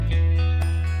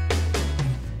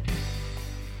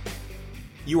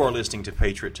You are listening to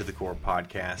Patriot to the Core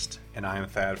podcast, and I am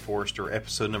Thad Forrester,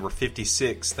 episode number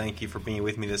 56. Thank you for being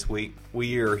with me this week.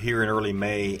 We are here in early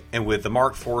May, and with the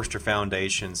Mark Forrester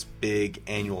Foundation's big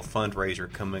annual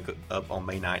fundraiser coming up on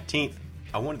May 19th,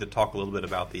 I wanted to talk a little bit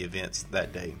about the events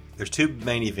that day. There's two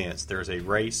main events. There's a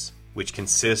race, which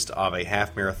consists of a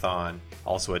half marathon,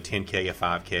 also a 10K, a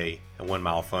 5K, and 1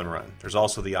 mile fun run. There's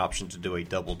also the option to do a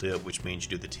double dip, which means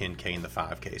you do the 10K and the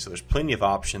 5K. So there's plenty of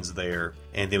options there.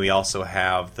 And then we also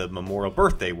have the Memorial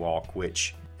Birthday Walk,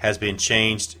 which has been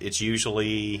changed. It's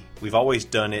usually, we've always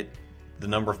done it, the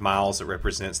number of miles that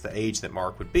represents the age that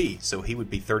Mark would be. So he would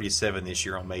be 37 this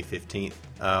year on May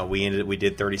 15th. We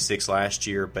did 36 last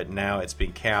year, but now it's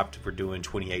been capped. We're doing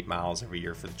 28 miles every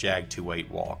year for the JAG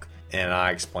 28 walk. And I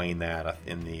explained that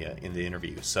in the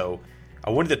interview. So I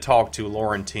wanted to talk to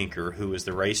Lauren Tinker, who is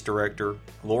the race director.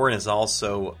 Lauren is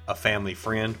also a family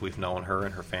friend. We've known her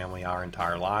and her family our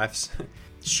entire lives.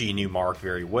 She knew Mark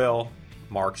very well.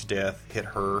 Mark's death hit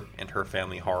her and her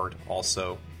family hard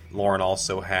also. Lauren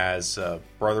also has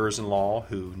brothers-in-law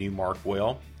who knew Mark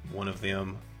well. One of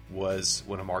them was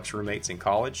one of Mark's roommates in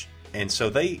college. And so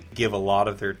they give a lot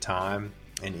of their time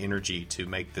and energy to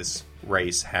make this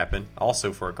race happen,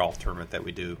 also for a golf tournament that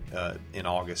we do in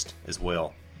August as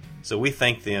well. So we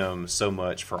thank them so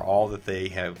much for all that they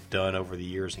have done over the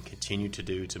years and continue to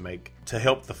do to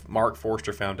help the Mark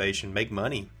Forrester Foundation make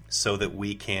money so that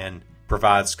we can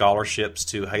provide scholarships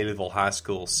to Haleyville High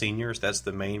School seniors. That's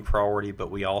the main priority,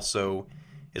 but we also,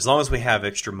 as long as we have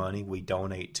extra money, we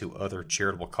donate to other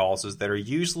charitable causes that are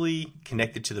usually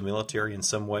connected to the military in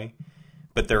some way.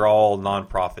 But they're all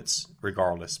nonprofits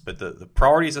regardless. But the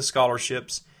priority is the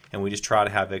scholarships, and we just try to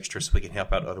have extra so we can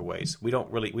help out other ways. We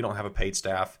don't have a paid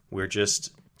staff. We're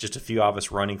just a few of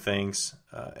us running things,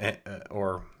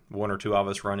 or one or two of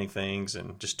us running things,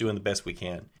 and just doing the best we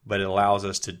can. But it allows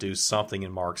us to do something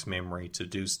in Mark's memory, to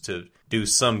do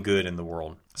some good in the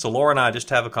world. So Laura and I just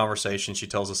have a conversation. She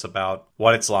tells us about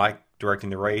what it's like directing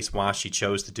the race, why she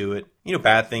chose to do it,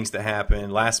 bad things that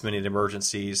happen, last minute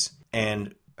emergencies,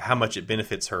 and how much it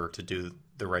benefits her to do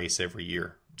the race every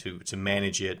year, to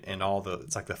manage it, and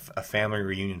it's like a family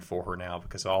reunion for her now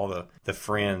because of all the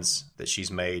friends that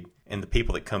she's made and the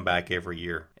people that come back every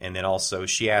year. And then also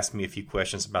she asked me a few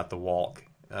questions about the walk.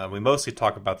 We mostly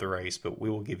talk about the race, but we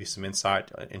will give you some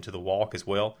insight into the walk as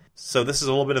well. So this is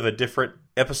a little bit of a different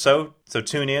episode, so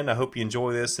tune in. I hope you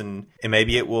enjoy this, and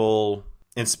maybe it will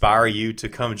inspire you to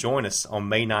come join us on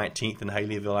May 19th in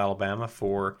Haleyville, Alabama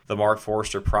for the Mark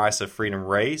Forrester Price of Freedom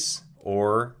race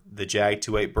or the JAG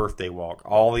 28 birthday walk.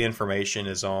 All the information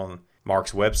is on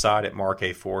Mark's website at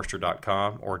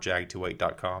markaforrester.com or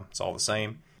jag28.com. It's all the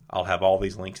same. I'll have all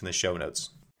these links in the show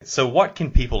notes. So what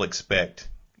can people expect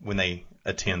when they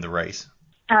attend the race?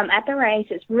 At the race,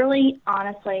 it's really,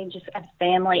 honestly, just a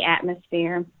family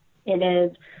atmosphere. It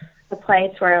is a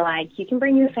place where, you can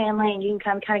bring your family and you can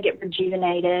come kind of get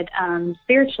rejuvenated,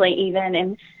 spiritually even,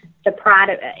 and the pride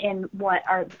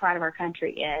of our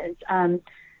country is.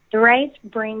 The race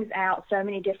brings out so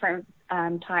many different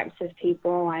types of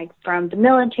people, from the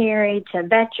military to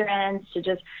veterans to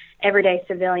just everyday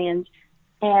civilians.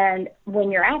 And when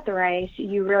you're at the race,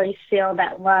 you really feel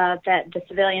that love that the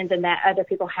civilians and that other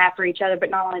people have for each other, but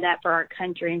not only that, for our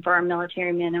country and for our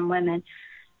military men and women.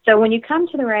 So when you come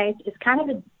to the race, it's kind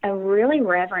of a really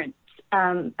reverence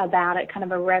about it, kind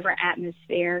of a reverent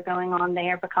atmosphere going on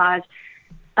there because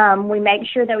we make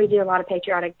sure that we do a lot of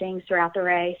patriotic things throughout the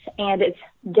race, and it's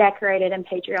decorated in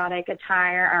patriotic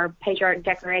attire or patriotic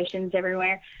decorations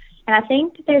everywhere. And I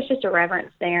think that there's just a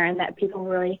reverence there and that people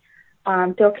really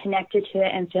feel connected to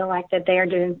it and feel like that they are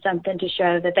doing something to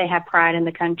show that they have pride in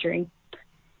the country.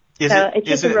 Is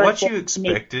it what you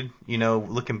expected,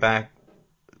 looking back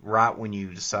right when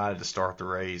you decided to start the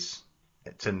race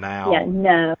to now? Yeah,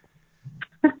 no.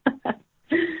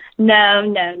 No,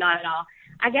 not at all.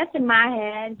 I guess in my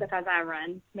head, because I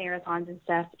run marathons and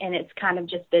stuff, and it's kind of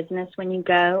just business when you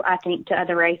go, I think, to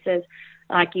other races.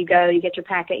 You go, you get your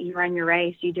packet, you run your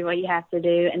race, you do what you have to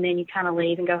do, and then you kind of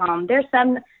leave and go home. There's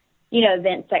some,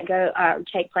 events that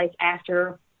take place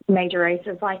after major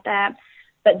races like that.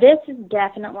 But this is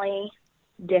definitely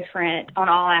different on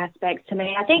all aspects to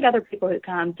me. I think other people who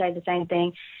come say the same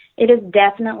thing. It is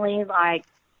definitely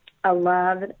a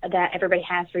love that everybody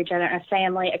has for each other, a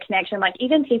family, a connection.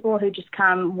 Even people who just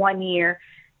come 1 year,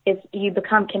 you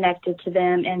become connected to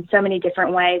them in so many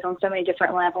different ways, on so many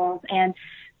different levels. And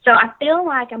so I feel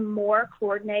like I'm more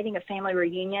coordinating a family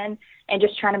reunion and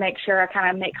just trying to make sure I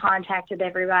kind of make contact with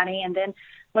everybody. And then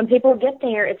when people get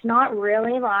there, it's not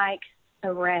really like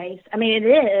a race. I mean, it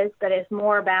is, but it's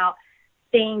more about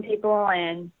seeing people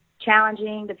and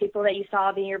challenging, the people that you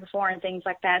saw the year before and things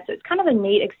like that. So it's kind of a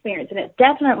neat experience, and it's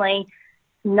definitely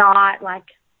not like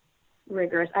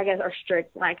rigorous, I guess, or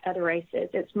strict like other races.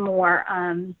 It's more,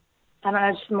 I don't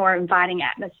know, just more inviting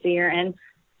atmosphere, and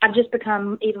I've just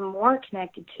become even more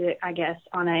connected to it, I guess,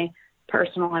 on a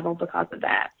personal level because of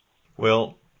that.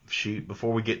 Well,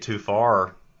 before we get too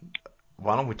far,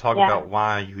 why don't we talk about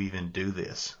why you even do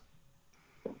this?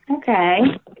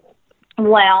 Okay.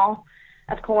 Well,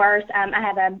 of course, I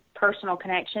have a personal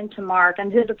connection to Mark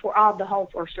and to the whole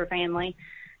Forster family.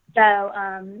 So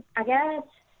I guess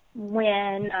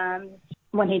when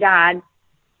he died,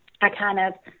 I kind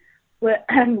of went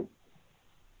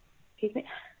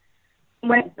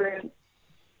through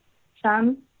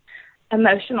some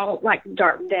emotional, like,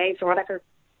 dark days or whatever,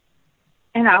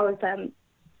 and I was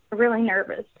really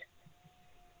nervous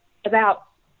about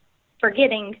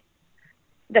forgetting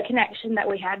the connection that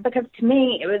we had, because to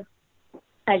me it was,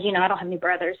 as you know, I don't have any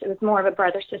brothers. It was more of a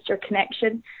brother-sister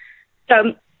connection.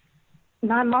 So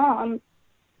my mom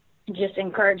just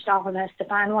encouraged all of us to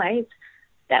find ways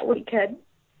that we could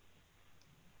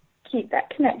keep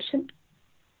that connection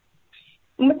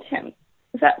with him.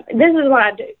 So this is what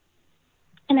I do,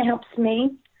 and it helps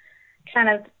me kind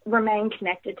of remain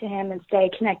connected to him and stay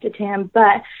connected to him.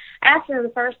 But after the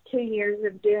first 2 years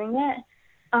of doing it,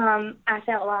 I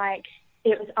felt like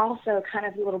it was also kind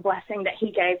of a little blessing that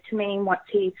he gave to me once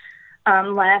he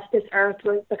left this earth,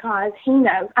 was because he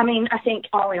knows. I mean, I think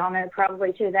we all know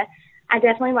probably too that I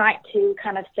definitely like to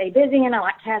kind of stay busy, and I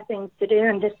like to have things to do,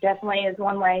 and this definitely is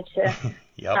one way to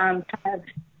kind of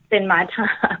spend my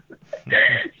time.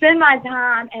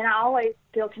 And I always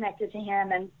feel connected to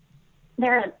him, and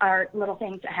there are little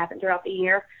things that happen throughout the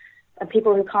year,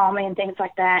 people who call me and things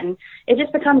like that, and it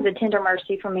just becomes a tender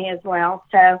mercy for me as well.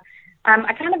 So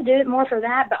I kind of do it more for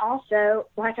that, but also,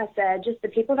 like I said, just the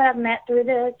people that I've met through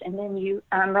this, and then you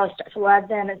really start to love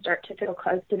them and start to feel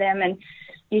close to them, and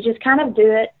you just kind of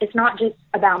do it. It's not just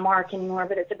about Mark anymore,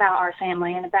 but it's about our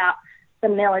family and about the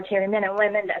military men and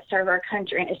women that serve our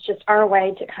country, and it's just our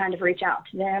way to kind of reach out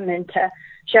to them and to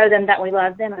show them that we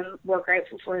love them and we're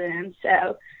grateful for them.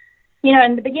 So, you know,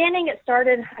 in the beginning it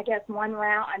started, I guess, one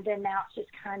route, and then now it's just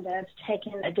kind of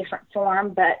taken a different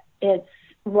form, but it's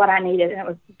what I needed, and it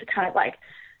was kind of like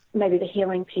maybe the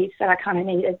healing piece that I kind of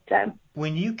needed. So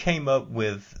when you came up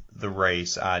with the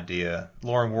race idea,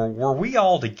 Lauren, were we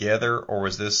all together, or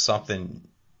was this something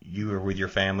you were with your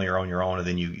family or on your own, and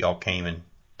then y'all came and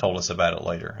told us about it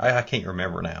later? I can't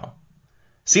remember now.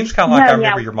 Seems kind of like I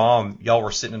remember your mom, y'all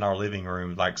were sitting in our living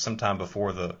room like sometime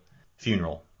before the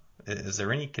funeral. Is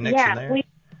there any connection there?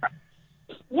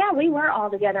 We were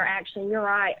all together, actually. You're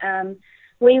right.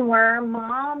 We were,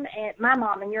 my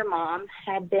mom and your mom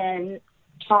had been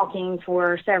talking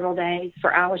for several days,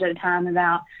 for hours at a time,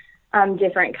 about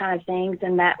different kind of things,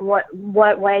 and that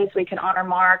what ways we could honor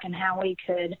Mark and how we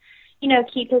could, you know,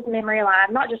 keep his memory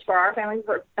alive, not just for our family,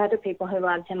 but for other people who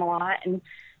loved him a lot. And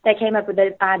they came up with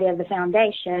the idea of the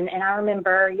foundation. And I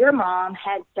remember your mom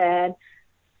had said,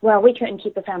 well, we couldn't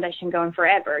keep the foundation going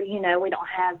forever. You know, we don't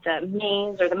have the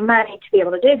means or the money to be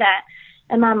able to do that.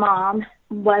 And my mom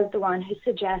was the one who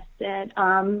suggested,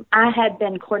 I had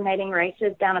been coordinating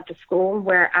races down at the school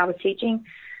where I was teaching.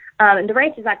 And the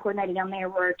races I coordinated down there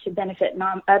were to benefit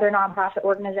other nonprofit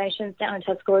organizations down in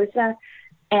Tuscaloosa.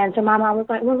 And so my mom was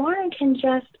like, well, Lauren can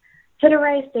just put a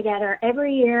race together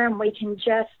every year, and we can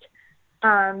just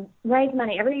raise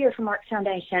money every year for Mark's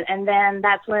Foundation. And then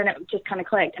that's when it just kind of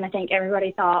clicked. And I think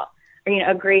everybody thought, or, you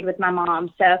know, agreed with my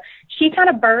mom. So she kind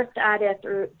of birthed the idea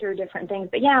through different things.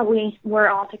 But yeah, we were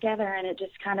all together, and it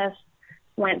just kind of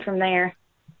went from there.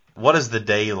 What is the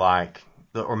day like,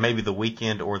 or maybe the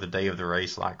weekend or the day of the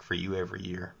race like for you every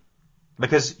year?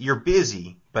 Because you're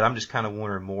busy, but I'm just kind of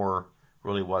wondering more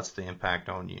really what's the impact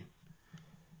on you.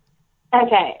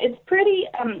 Okay, it's pretty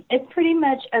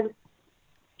much a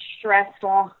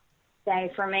stressful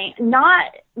day for me.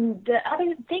 Not the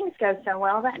other things go so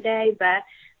well that day, but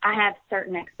I have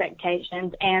certain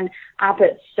expectations, and I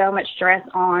put so much stress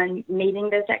on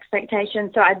meeting those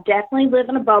expectations. So I definitely live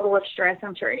in a bubble of stress.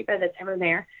 I'm sure anybody that's ever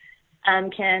there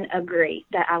can agree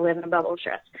that I live in a bubble of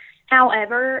stress.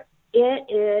 However,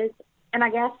 it is, and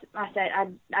I guess I said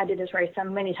I did this race so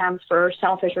many times for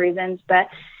selfish reasons, but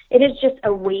it is just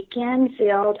a weekend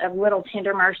filled of little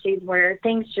tender mercies where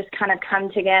things just kind of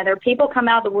come together. People come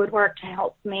out of the woodwork to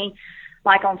help me.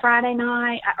 Like on Friday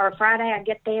night or Friday, I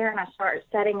get there and I start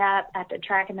setting up at the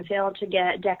track and the field to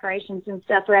get decorations and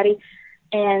stuff ready.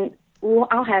 And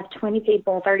I'll have 20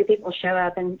 people, 30 people show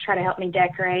up and try to help me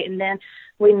decorate. And then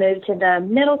we move to the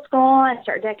middle school and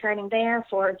start decorating there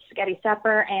for spaghetti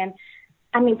supper. And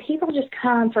I mean, people just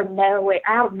come from nowhere,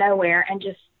 out of nowhere, and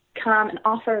just come and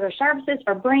offer their services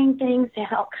or bring things to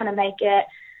help kind of make it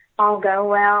all go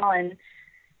well. And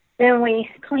then we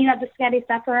clean up the spaghetti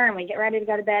supper and we get ready to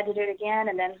go to bed to do it again.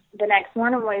 And then the next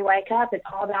morning when we wake up, it's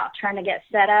all about trying to get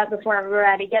set up before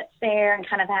everybody gets there and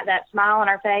kind of have that smile on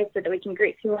our face so that we can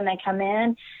greet people when they come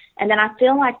in. And then I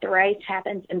feel like the race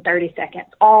happens in 30 seconds,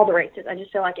 all the races. I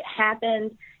just feel like it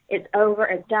happens. It's over.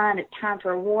 It's done. It's time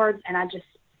for awards. And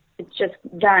it's just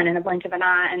done in a blink of an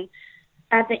eye. And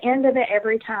at the end of it,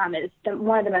 every time, it's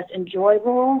one of the most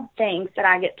enjoyable things that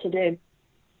I get to do.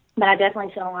 But I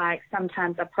definitely feel like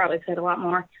sometimes I probably put a lot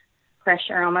more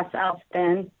pressure on myself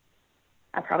than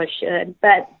I probably should.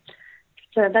 But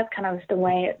so that's kind of the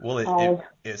way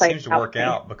it seems to work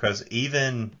out, because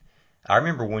even I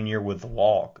remember one year with the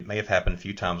walk, it may have happened a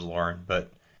few times, Lauren,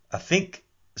 but I think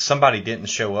somebody didn't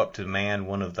show up to man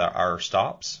one of our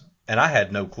stops, and I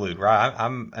had no clue, right?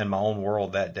 I'm in my own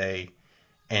world that day,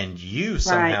 and you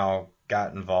somehow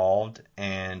got involved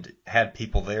and had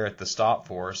people there at the stop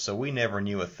for us, so we never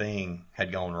knew a thing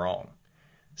had gone wrong.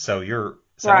 So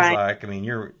sounds like, I mean,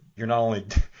 you're not only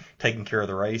taking care of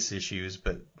the race issues,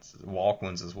 but walk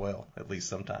ones as well, at least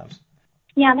sometimes.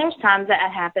 Yeah, there's times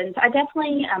that happens. I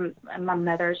definitely, I'm my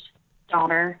mother's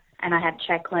daughter, and I have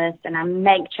checklists, and I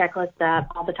make checklists up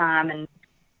all the time and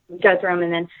go through them.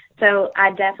 And then, so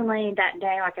I definitely that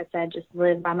day, like I said, just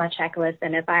live by my checklist.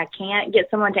 And if I can't get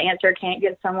someone to answer, can't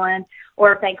get someone,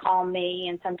 or if they call me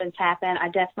and something's happened, I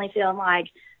definitely feel like,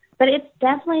 but it's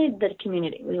definitely the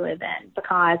community we live in,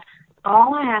 because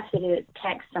all I have to do is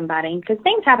text somebody, because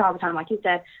things happen all the time. Like you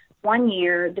said, one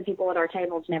year the people at our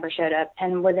tables never showed up,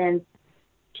 and within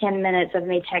 10 minutes of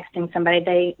me texting somebody,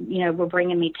 they, were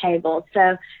bringing me tables.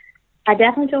 So I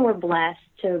definitely feel we're blessed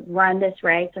to run this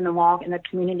race and the walk in the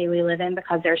community we live in,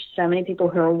 because there's so many people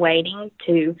who are waiting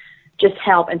to just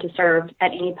help and to serve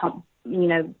at any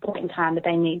point in time that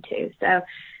they need to. So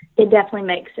it definitely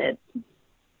makes it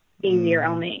easier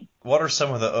on me. What are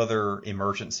some of the other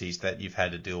emergencies that you've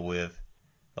had to deal with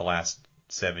the last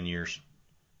 7 years?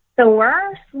 The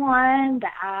worst one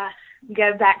that I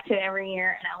go back to every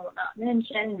year, and I will not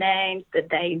mention names, but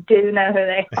they do know who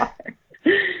they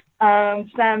are.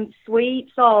 Some sweet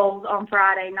souls on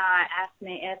Friday night asked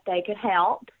me if they could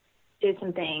help do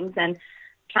some things, and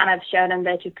kind of showed them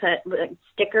that you put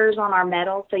stickers on our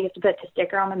medals, so you have to put the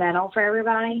sticker on the medal for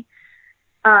everybody.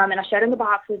 And I showed them the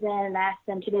boxes in and asked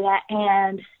them to do that.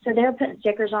 And so they were putting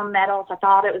stickers on medals. I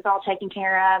thought it was all taken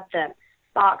care of, the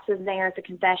boxes there at the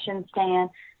concession stand.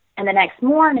 And the next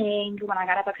morning, when I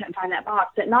got up, I couldn't find that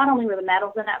box. But not only were the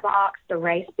medals in that box, the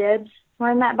race bibs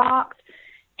were in that box,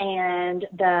 and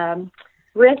the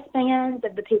wristbands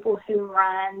of the people who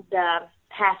run the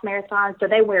half marathon. So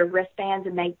they wear wristbands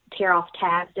and they tear off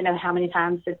tabs to know how many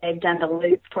times that they've done the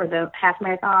loop for the half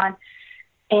marathon.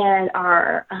 And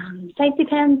our safety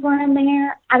pins were in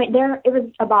there. I mean, it was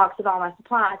a box of all my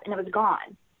supplies, and it was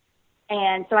gone.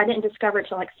 And so I didn't discover it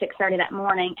till like 6:30 that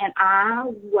morning, and I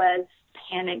was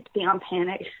panicked beyond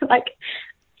panic, like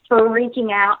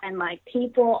freaking out, and like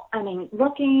people,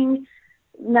 looking,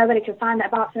 nobody could find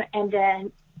that box. And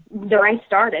then the race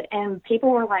started, and people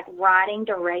were like writing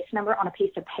the race number on a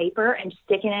piece of paper and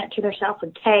sticking it to themselves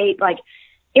with tape. Like,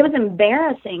 it was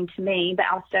embarrassing to me, but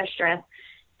I was so stressed.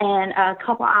 And a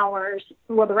couple hours,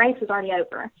 the race was already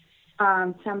over.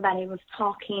 Somebody was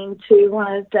talking to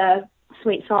one of the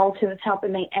sweet souls who was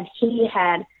helping me, and he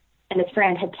and his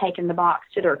friend had taken the box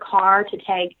to their car to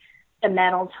take the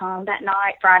medals home that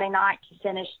night, Friday night, to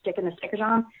finish sticking the stickers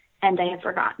on, and they had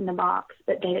forgotten the box,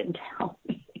 but they didn't tell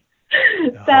me.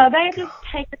 So they had just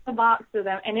taken the box to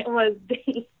them, and it was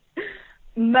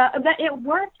but it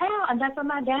worked out, and that's what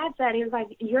my dad said. He was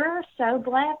like, "You're so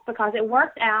blessed because it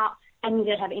worked out, and you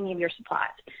didn't have any of your supplies.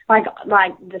 Like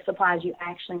the supplies you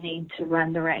actually need to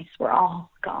run the race were all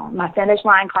gone. My finish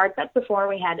line cards, that's before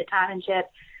we had the time and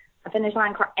chip. My finish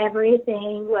line card,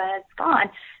 everything was gone.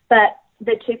 But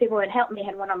the two people who had helped me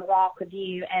had went on the walk with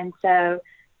you, and so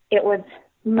it was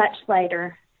much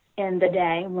later in the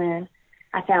day when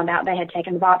I found out they had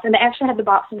taken the box. And they actually had the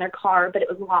box in their car, but it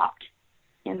was locked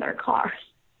in their car.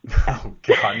 Oh,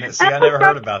 God. See, I never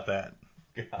heard about that.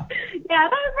 God. Yeah,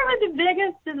 that was probably the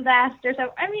biggest disaster.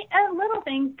 So, little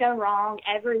things go wrong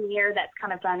every year. That's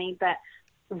kind of funny, but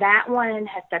that one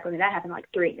has stuck with me. That happened like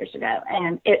 3 years ago,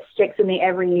 and it sticks with me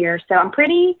every year. So I'm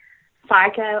pretty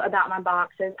psycho about my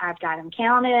boxes. I've got them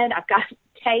counted. I've got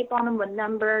tape on them with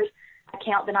numbers. I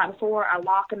count the night before. I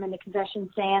lock them in the concession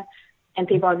stand, and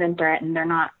people have been threatened. They're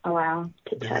not allowed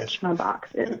to touch my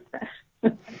boxes.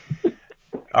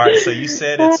 All right, so you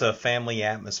said it's a family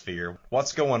atmosphere.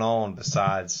 What's going on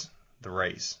besides the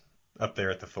race up there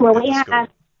at the school?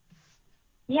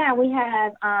 Yeah, we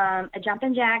have a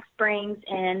Jumpin' Jacks brings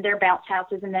in their bounce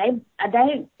houses, and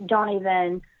they don't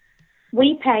even,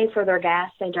 we pay for their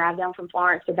gas. They drive down from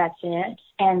Florence, so that's it.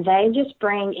 And they just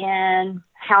bring in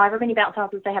however many bounce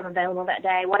houses they have available that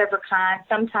day, whatever kind.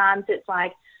 Sometimes it's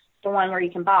like the one where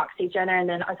you can box each other, and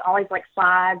then it's always like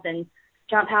slides and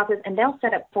jump houses, and they'll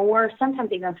set up 4,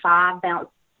 sometimes even 5 bounce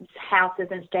houses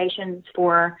and stations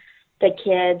for the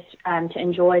kids to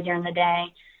enjoy during the day.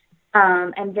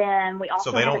 And then we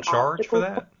also So they don't charge for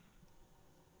that?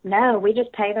 No, we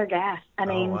just pay their gas. I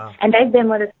mean, wow. And they've been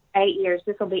with us 8 years.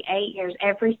 This will be 8 years.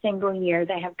 Every single year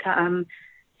they have come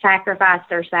sacrifice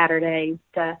their Saturday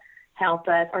to help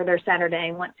us, or their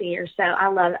Saturday once a year. So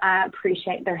I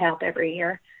appreciate their help every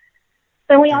year.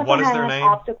 So we also what is have their name?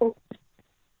 obstacle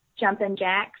Jumpin'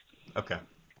 Jacks. Okay.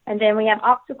 And then we have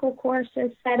obstacle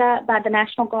courses set up by the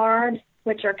National Guard,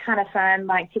 which are kind of fun.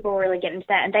 Like, people really get into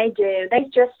that. And they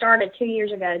just started 2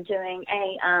 years ago doing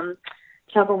a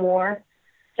tug of war.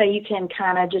 So you can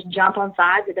kind of just jump on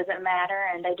sides. It doesn't matter.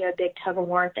 And they do a big tug of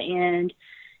war at the end.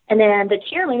 And then the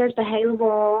cheerleaders, the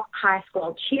Haleyville High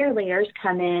School cheerleaders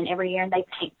come in every year, and they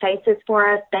paint faces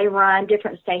for us. They run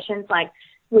different stations. Like,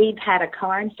 we've had a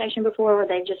coloring station before where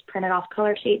they've just printed off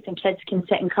color sheets and kids can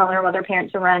sit and color while their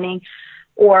parents are running.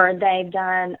 Or they've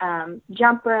done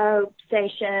jump rope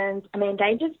stations. I mean,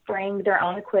 they just bring their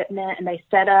own equipment, and they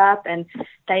set up, and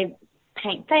they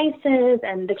paint faces,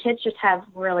 and the kids just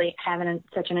having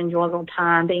such an enjoyable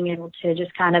time being able to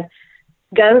just kind of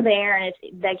go there, and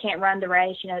if they can't run the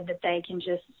race, that they can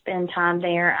just spend time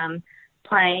there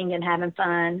playing and having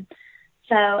fun.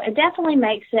 So it definitely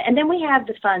makes it. And then we have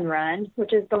the fun run,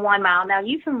 which is the 1 mile. Now,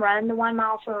 you can run the 1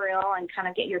 mile for real and kind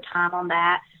of get your time on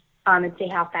that and see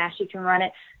how fast you can run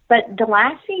it. But the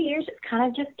last few years, it's kind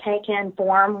of just taken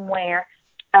form where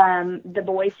the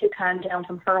boys who come down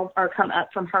from come up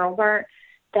from Hurlburt,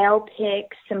 they'll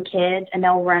pick some kids and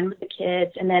they'll run with the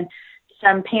kids, and then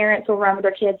some parents will run with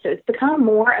their kids. So it's become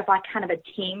more of like kind of a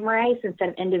team race instead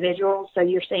of individual. So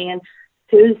you're seeing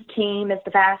whose team is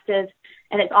the fastest.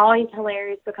 And it's always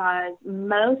hilarious because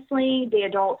mostly the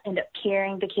adults end up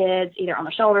carrying the kids either on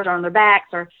their shoulders or on their backs,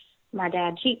 or my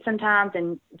dad cheats sometimes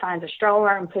and finds a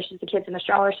stroller and pushes the kids in the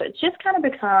stroller. So it's just kind of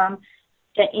become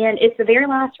the end. It's the very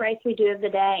last race we do of the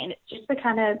day, and it's just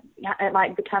become a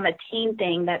team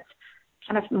thing that's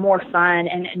kind of more fun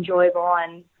and enjoyable,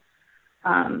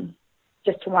 and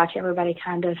just to watch everybody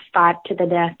kind of fight to the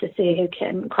death to see who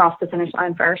can cross the finish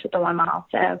line first at the 1 mile.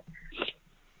 So,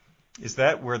 is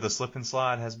that where the slip and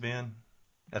slide has been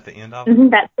at the end of it? Mm-hmm,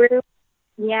 that's where,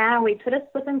 yeah, we put a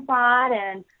slip and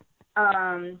slide,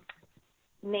 and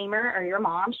Neemer, or your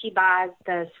mom, she buys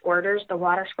the squirters, the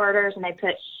water squirters, and they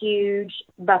put huge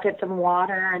buckets of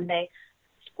water, and they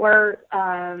squirt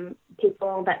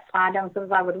people that slide down the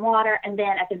slide with water. And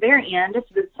then at the very end, this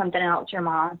is something else your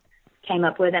mom came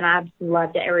up with, and I've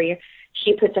loved it every year.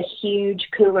 She puts a huge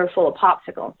cooler full of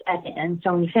popsicles at the end.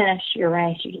 So when you finish your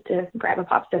race, you get to grab a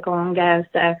popsicle and go.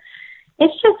 So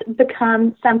it's just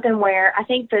become something where I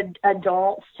think the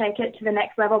adults take it to the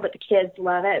next level, but the kids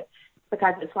love it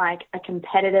because it's like a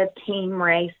competitive team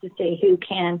race to see who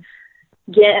can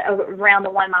get around the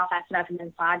 1 mile fast enough and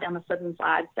then slide down the slip and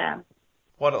slide. So,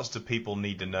 what else do people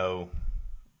need to know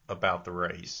about the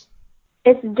race?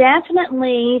 It's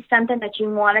definitely something that you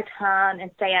want to come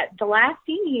and stay at. The last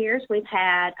few years, we've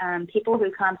had people who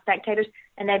come, spectators,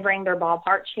 and they bring their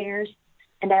ballpark chairs,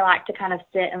 and they like to kind of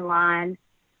sit and line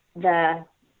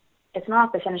it's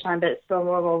not the finish line, but it's the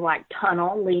little like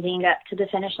tunnel leading up to the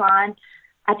finish line.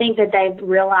 I think that they've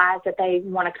realized that they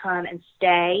want to come and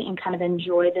stay and kind of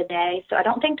enjoy the day. So I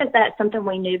don't think that that's something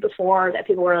we knew before, that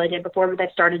people really did before, but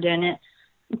they've started doing it.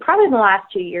 Probably the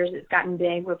last 2 years it's gotten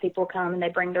big where people come and they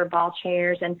bring their ball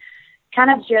chairs and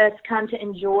kind of just come to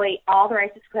enjoy all the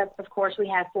races. Because, of course, we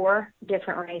have 4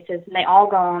 different races, and they all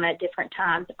go on at different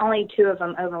times. Only 2 of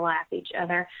them overlap each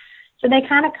other. So they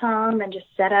kind of come and just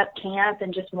set up camp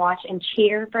and just watch and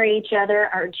cheer for each other,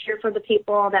 or cheer for the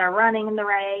people that are running in the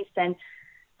race. And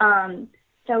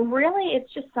so really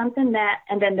it's just something that,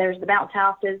 and then there's the bounce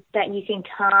houses that you can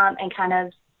come and kind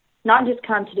of not just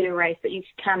come to do a race, but you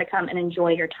can kind of come and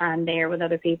enjoy your time there with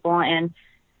other people and,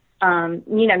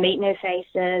 meet new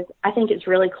faces. I think it's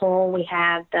really cool. We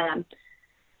have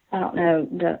I don't know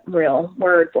the real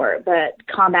word for it, but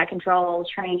combat control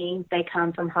training. They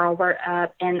come from Hurlburt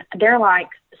up, and they're like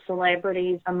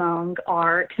celebrities among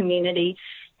our community,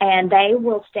 and they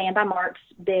will stand by Mark's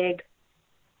big,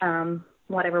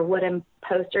 whatever wooden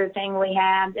poster thing we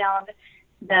have down.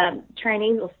 The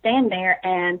trainees will stand there,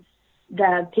 and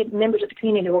the members of the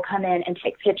community will come in and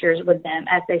take pictures with them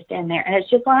as they stand there. And it's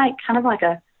just like kind of like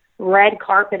a red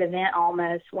carpet event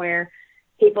almost, where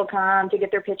people come to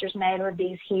get their pictures made with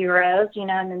these heroes, you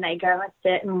know, and then they go and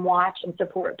sit and watch and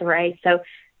support the race. So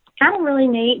it's kind of really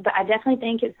neat, but I definitely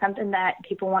think it's something that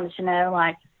people wanted to know,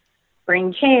 like,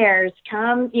 bring chairs,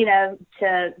 come, you know,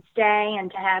 to stay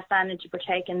and to have fun and to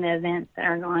partake in the events that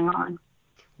are going on.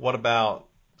 What about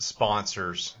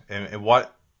sponsors, and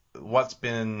what's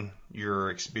been your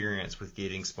experience with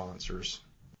getting sponsors?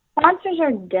 Sponsors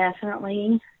are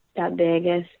definitely the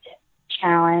biggest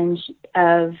challenge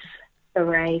of the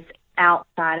race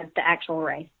outside of the actual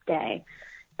race day,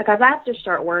 because I have to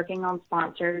start working on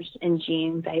sponsors in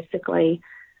June, basically.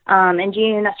 In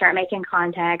June, I start making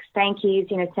contacts, thank yous,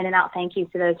 you know, sending out thank yous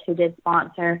to those who did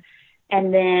sponsor.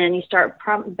 And then you start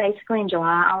basically in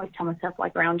July. I always tell myself,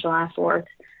 like, around July 4th,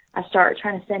 I start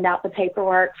trying to send out the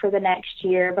paperwork for the next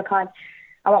year, because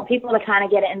I want people to kind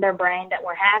of get it in their brain that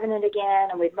we're having it again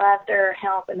and we'd love their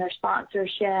help and their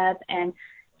sponsorship. And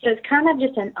so it's kind of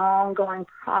just an ongoing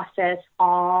process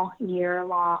all year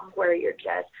long, where you're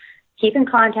just keeping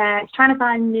contacts, trying to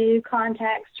find new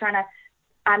contacts,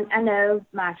 I know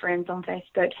my friends on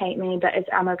Facebook hate me, but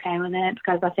I'm okay with it,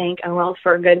 because I think, oh, well, it's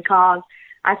for a good cause.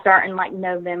 I start in, like,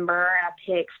 November, and I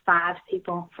pick 5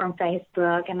 people from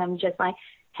Facebook, and I'm just like,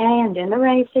 hey, I'm doing the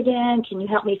race again. Can you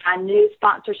help me find new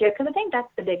sponsorship? Because I think that's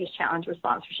the biggest challenge with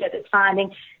sponsorship, is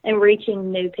finding and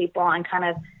reaching new people and kind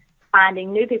of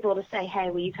finding new people to say, hey,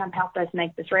 will you come help us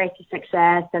make this race a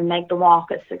success and make the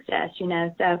walk a success, you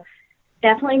know? So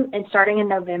definitely, and starting in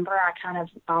November, I kind of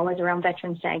always around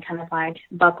Veterans Day kind of like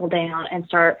buckle down and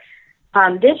start.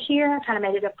 This year, I kind of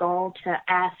made it a goal to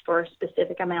ask for a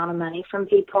specific amount of money from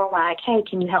people, like, hey,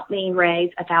 can you help me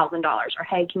raise $1,000? Or,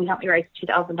 hey, can you help me raise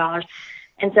 $2,000?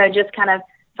 And so just kind of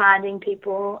finding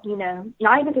people, you know,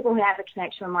 not even people who have a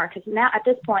connection with Mark, because now at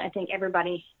this point, I think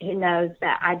everybody who knows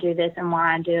that I do this and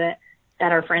why I do it,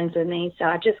 that are friends with me. So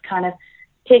I just kind of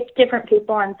pick different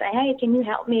people and say, hey, can you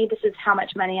help me? This is how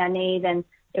much money I need, and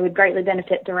it would greatly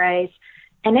benefit the race.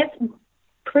 And it's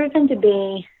proven to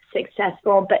be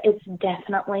successful, but it's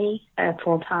definitely a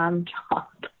full-time job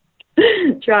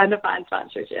trying to find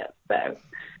sponsorship. So,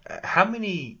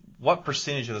 what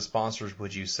percentage of the sponsors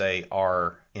would you say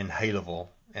are in Haleyville,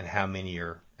 and how many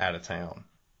are out of town?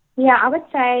 Yeah, I would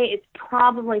say it's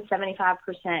probably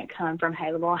 75% come from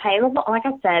Haleyville. Haleyville, like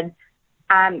I said,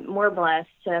 we're blessed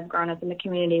to have grown up in the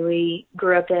community we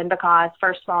grew up in, because,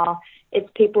 first of all, it's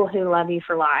people who love you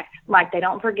for life. Like, they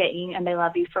don't forget you, and they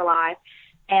love you for life.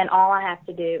 And all I have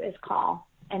to do is call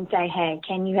and say, hey,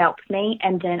 can you help me?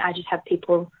 And then I just have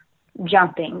people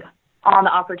jumping on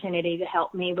the opportunity to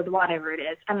help me with whatever it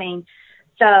is. I mean,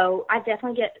 so I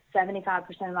definitely get 75%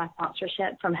 of my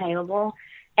sponsorship from Haleyville.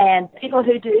 And people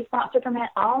who do sponsor from Haleyville,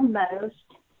 almost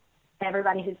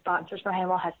everybody who sponsors from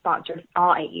Haleyville has sponsored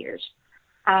all 8 years.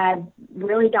 I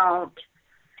really don't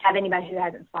have anybody who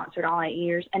hasn't sponsored all 8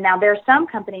 years. And now there are some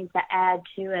companies that add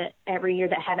to it every year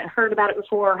that haven't heard about it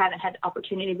before or haven't had the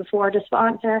opportunity before to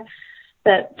sponsor.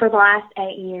 But for the last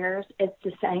 8 years, it's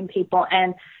the same people.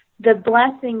 And the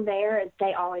blessing there is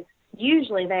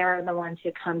usually they are the ones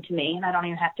who come to me, and I don't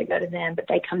even have to go to them, but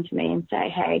they come to me and say,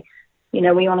 hey, you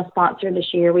know, we want to sponsor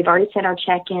this year. We've already sent our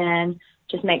check in.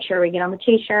 Just make sure we get on the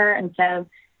T-shirt. And so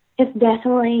it's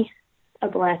definitely a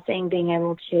blessing being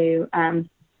able to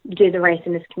do the race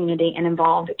in this community and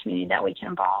involve the community that we can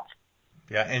involve.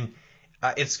 Yeah, and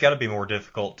it's got to be more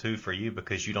difficult, too, for you,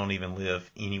 because you don't even live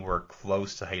anywhere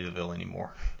close to Haleyville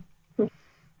anymore.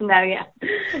 No, yeah.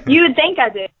 You would think I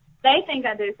do. They think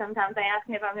I do sometimes. They ask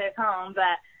me if I move home,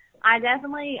 but I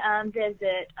definitely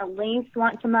visit at least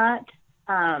once a month.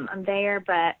 I'm there,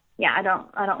 but yeah, I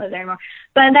don't live there anymore.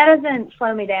 But that doesn't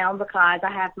slow me down, because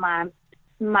I have my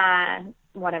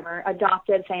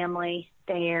adopted family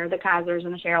there, the Kaisers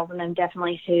and the Sherrills, and then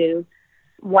definitely who,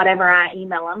 whatever I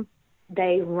email them,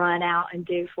 they run out and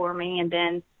do for me. And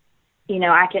then, you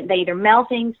know, they either mail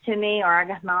things to me, or I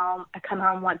come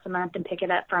home once a month and pick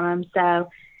it up from them. So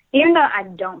even though I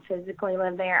don't physically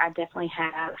live there, I definitely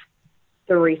have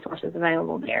the resources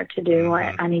available there to do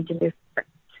what I need to do.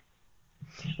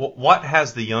 Well, what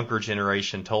has the younger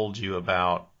generation told you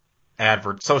about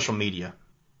social media,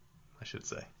 I should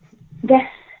say?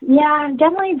 Yeah,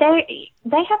 definitely.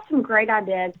 They have some great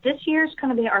ideas. This year's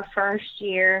going to be our first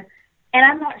year, and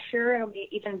I'm not sure it'll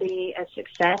even be a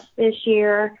success this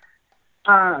year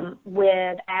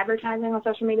with advertising on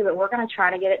social media, but we're going to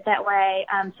try to get it that way.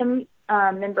 Some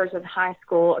members of high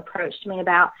school approached me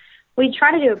about, we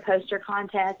try to do a poster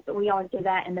contest, but we always do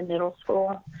that in the middle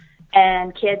school.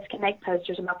 And kids can make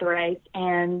posters about the race,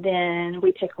 and then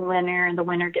we pick a winner, and the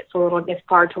winner gets a little gift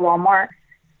card to Walmart.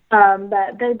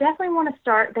 But they definitely wanted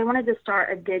to start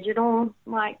a digital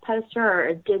poster or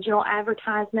a digital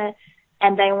advertisement.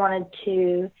 and they wanted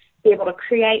to be able to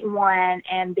create one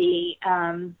and be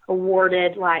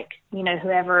awarded, like,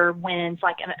 whoever wins,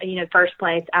 like, first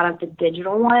place out of the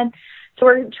digital one. So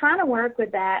we're trying to work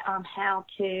with that on how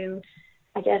to,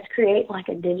 I guess, create like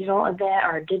a digital event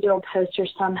or a digital poster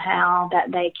somehow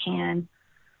that they can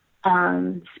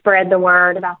spread the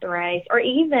word about the race, or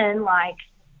even like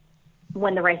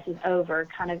when the race is over,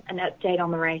 kind of an update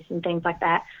on the race and things like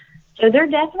that. So they're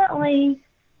definitely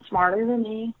smarter than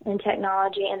me in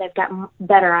technology, and they've got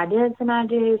better ideas than I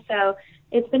do. So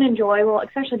it's been enjoyable,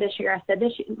 especially this year.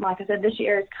 This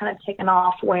year has kind of taken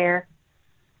off where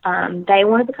they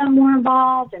want to become more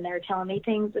involved, and they're telling me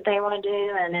things that they want to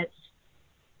do, and it's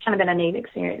kind of been a neat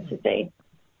experience to see.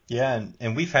 Yeah,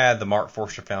 and we've had the Mark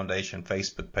Forster Foundation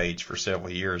Facebook page for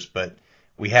several years, but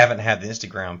we haven't had the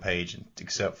Instagram page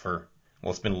except for,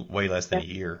 it's been way less than a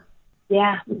year.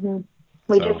 Yeah,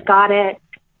 we just got it,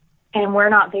 and we're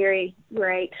not very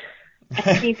great.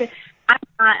 We're trying.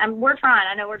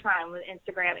 I know we're trying with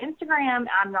Instagram. Instagram,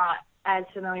 I'm not as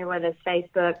familiar with as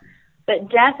Facebook, but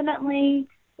definitely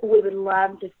we would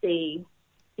love to see,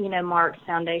 Mark's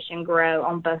Foundation grow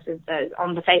on both of those,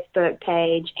 on the Facebook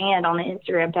page and on the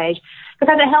Instagram page,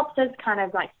 because it helps us kind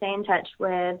of like stay in touch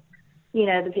with,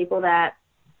 the people that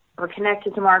are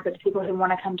connected to Mark, with the people who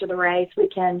want to come to the race. We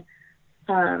can,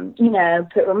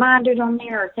 put reminders on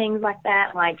there or things like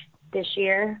that. Like this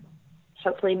year,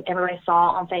 hopefully everybody saw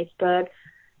on Facebook,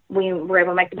 we were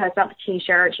able to make the post about the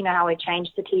T-shirts, how we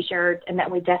changed the T-shirts, and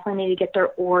that we definitely need to get their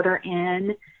order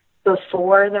in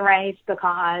before the race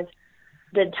because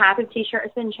the type of T-shirt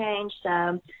has been changed.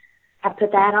 So I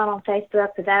put that out on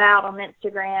Facebook, put that out on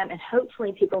Instagram, and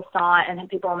hopefully people saw it and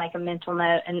people will make a mental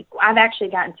note. And I've actually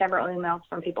gotten several emails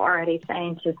from people already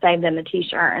saying to save them the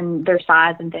T-shirt and their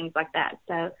size and things like that.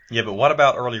 So yeah, but what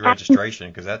about early registration?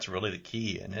 Because that's really the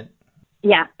key, isn't it?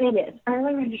 Yeah, it is.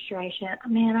 Early registration.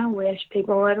 Man, I wish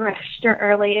people would register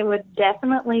early. It would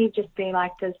definitely just be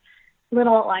like this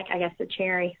little, like, I guess, the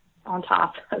cherry on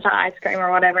top of the ice cream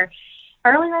or whatever.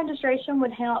 Early registration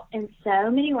would help in so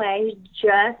many ways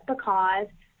just because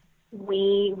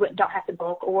we don't have to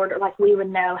bulk order. Like, we would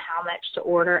know how much to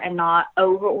order and not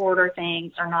over-order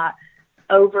things or not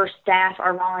overstaff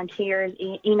our volunteers,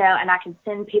 and I can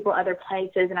send people other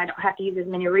places and I don't have to use as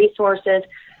many resources.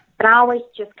 But I always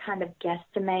just kind of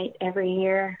guesstimate every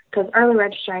year because early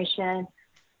registration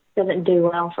doesn't do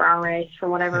well for our race for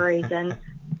whatever reason.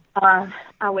 I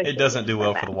wish it doesn't do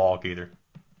well for the walk either.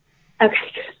 Okay,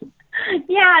 good.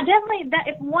 Yeah, definitely. That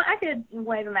if I could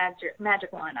wave a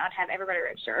magic wand, I'd have everybody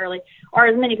register early, or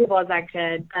as many people as I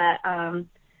could. But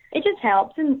it just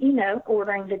helps, and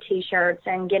ordering the T-shirts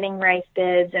and getting race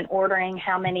bids and ordering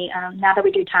how many. Now that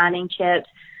we do timing chips,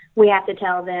 we have to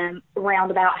tell them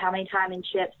roundabout how many timing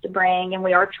chips to bring, and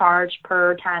we are charged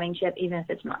per timing chip, even if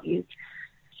it's not used.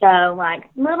 So, like,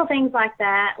 little things like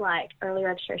that, like early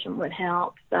registration would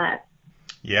help, but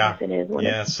yeah, it is what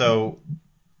yeah. So,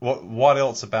 what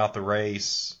else about the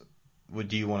race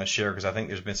would you want to share? Because I think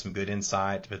there's been some good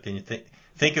insight, but then you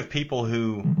think of people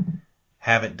who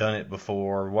haven't done it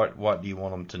before. What do you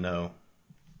want them to know?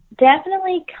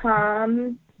 Definitely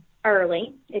come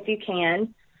early if you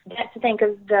can. That's to think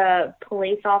of the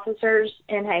police officers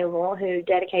in Haverhill who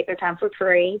dedicate their time for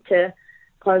free to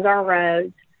close our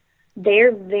roads.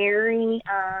 They're very,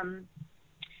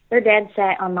 they're dead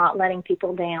set on not letting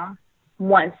people down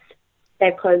once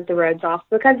they've closed the roads off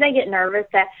because they get nervous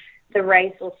that the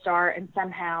race will start and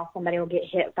somehow somebody will get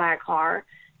hit by a car.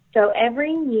 So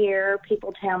every year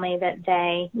people tell me that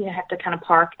they, have to kind of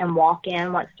park and walk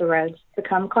in once the roads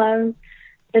become closed.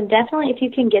 So definitely, if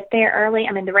you can get there early.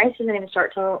 I mean, the race doesn't even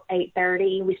start till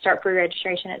 8:30. We start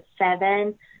pre-registration at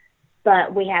 7,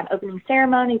 but we have opening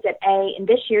ceremonies at 8. And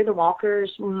this year, the walkers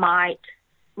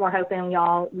we're hoping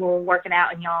y'all will work it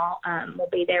out and y'all will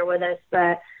be there with us.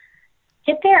 But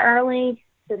get there early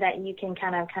so that you can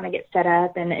kind of get set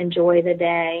up and enjoy the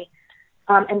day.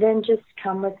 And then just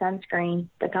come with sunscreen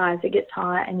because it gets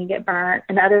hot and you get burnt.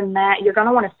 And other than that, you're going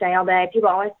to want to stay all day. People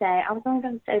always say, I was only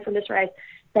going to stay for this race.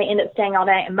 They end up staying all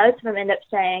day, and most of them end up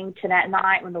staying to that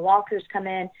night when the walkers come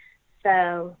in.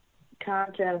 So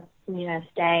come to,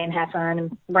 stay and have fun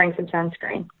and bring some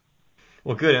sunscreen.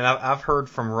 Well, good. And I've heard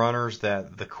from runners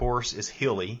that the course is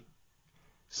hilly.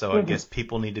 So I guess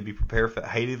people need to be prepared for that.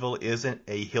 Haleyville isn't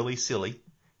a hilly silly.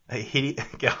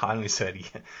 God, I only said it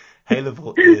again.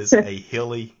 Haleyville is a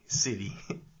hilly city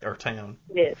or town.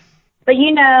 It is. But,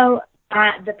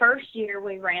 the first year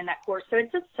we ran that course, so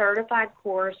it's a certified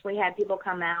course. We had people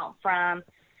come out from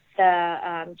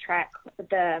the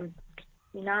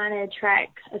United Track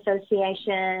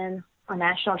Association or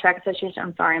National Track Association.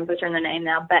 I'm sorry, I'm butchering the name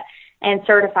now, but and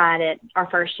certified it our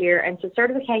first year. And so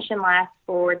certification lasts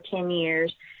for 10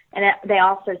 years, and they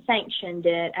also sanctioned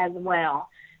it as well.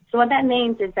 So what that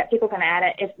means is that people can add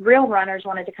it. If real runners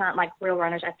wanted to come, like real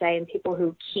runners, I say, and people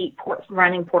who keep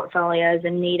running portfolios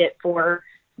and need it for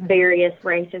various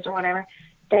races or whatever,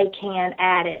 they can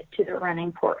add it to the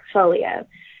running portfolio.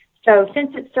 So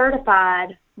since it's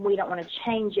certified, we don't want to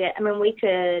change it. I mean, we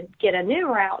could get a new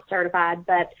route certified,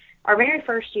 but our very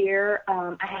first year,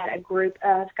 I had a group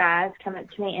of guys come up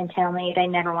to me and tell me they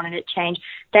never wanted it changed.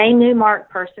 They knew Mark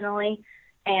personally,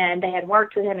 and they had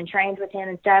worked with him and trained with him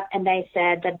and stuff, and they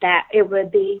said that it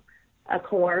would be a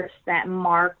course that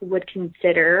Mark would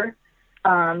consider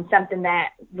something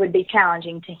that would be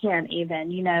challenging to him even,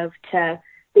 you know, to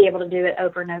be able to do it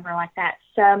over and over like that.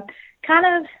 So kind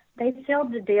of they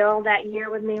sealed the deal that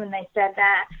year with me when they said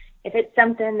that. If it's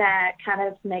something that kind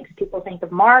of makes people think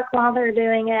of Mark while they're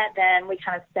doing it, then we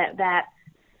kind of set that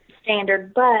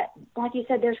standard. But like you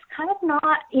said, there's kind of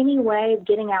not any way of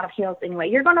getting out of hills anyway.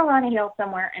 You're going to run a hill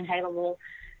somewhere in Haleville.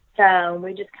 So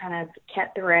we just kind of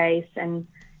kept the race, and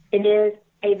it is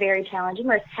a very challenging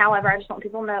race. However, I just want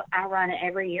people to know I run it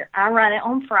every year. I run it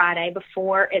on Friday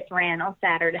before it's ran on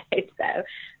Saturday. So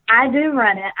I do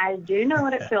run it. I do know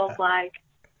what it feels like.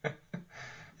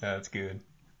 That's good.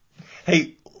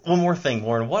 Hey, one more thing,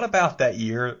 Lauren. What about that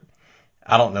year?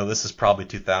 I don't know. This is probably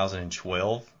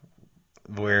 2012,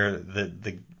 where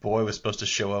the boy was supposed to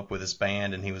show up with his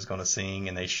band and he was going to sing,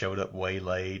 and they showed up way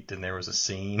late, and there was a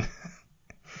scene.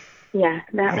 Yeah,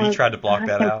 you tried to block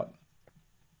that out?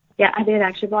 Yeah, I did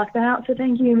actually block that out. So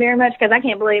thank you very much, because I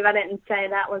can't believe I didn't say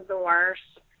that was the worst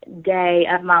day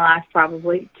of my life,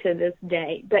 probably to this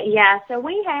day. But yeah, so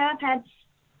we have had.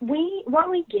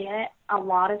 What we get a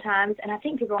lot of times, and I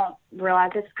think people don't realize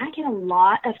this, I get a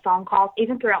lot of phone calls,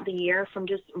 even throughout the year, from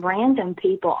just random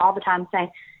people all the time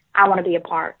saying, I want to be a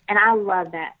part. And I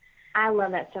love that. I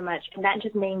love that so much. And that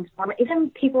just means, even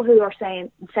people who are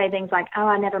say things like, oh,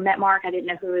 I never met Mark, I didn't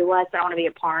know who he was, but I want to be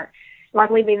a part.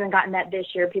 Like we've even gotten that this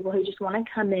year, people who just want to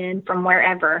come in from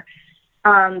wherever.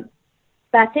 But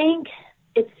I think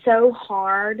it's so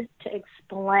hard to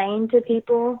explain to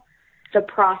people the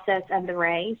process of the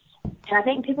race. And I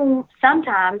think people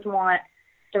sometimes want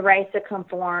the race to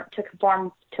conform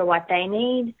to what they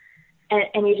need,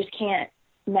 and you just can't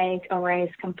make a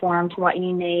race conform to what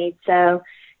you need. So,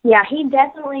 yeah, he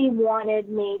definitely wanted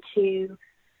me to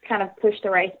kind of push the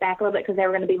race back a little bit because they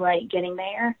were going to be late getting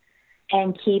there,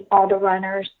 and keep all the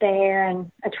runners there.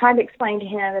 And I tried to explain to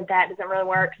him that doesn't really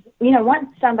work. You know, once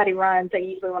somebody runs, they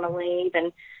usually want to leave,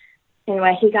 and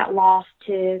anyway, he got lost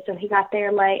too, so he got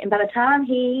there late. And by the time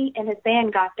he and his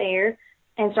band got there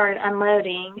and started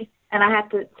unloading, and I have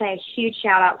to say a huge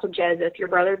shout out to Joseph, your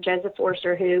brother, Joseph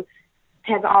Forster, who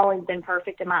has always been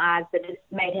perfect in my eyes, but it's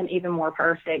made him even more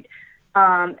perfect.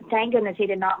 Thank goodness he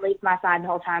did not leave my side the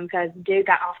whole time, because dude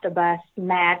got off the bus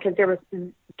mad because there was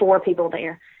 4 people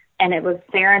there. And it was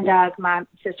Sarah and Doug, my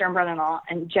sister and brother-in-law,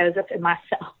 and Joseph and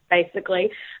myself,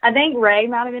 basically. I think Ray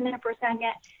might have been there for a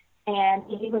second. And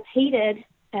he was heated,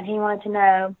 and he wanted to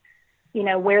know, you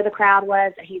know, where the crowd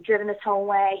was. He'd driven this whole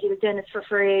way. He was doing this for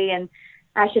free, and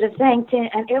I should have thanked him.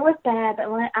 And it was bad, but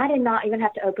I did not even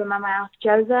have to open my mouth.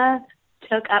 Joseph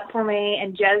took up for me,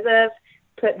 and Joseph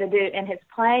put the dude in his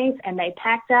place, and they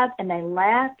packed up, and they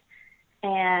left,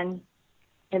 and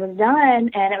it was done,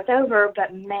 and it was over.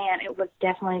 But, man, it was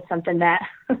definitely something that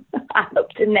I hope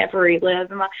to never relive.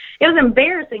 It was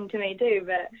embarrassing to me, too.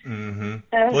 But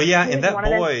well, yeah, and that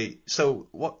boy, so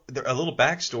a little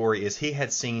backstory is he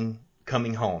had seen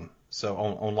Coming Home. So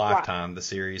on Lifetime, the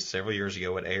series several years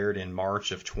ago, it aired in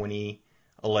March of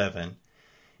 2011.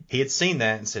 He had seen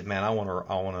that and said, man, I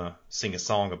want to sing a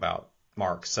song about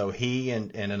Mark. So he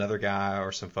and another guy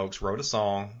or some folks wrote a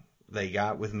song. They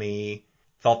got with me,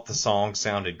 thought the song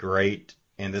sounded great,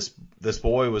 and this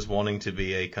boy was wanting to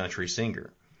be a country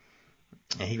singer.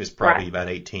 And he was probably about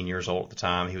 18 years old at the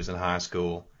time. He was in high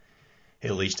school,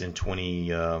 at least in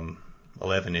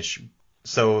 2011-ish.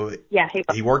 So yeah,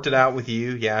 he worked it out with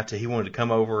you. Yeah, he wanted to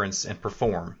come over and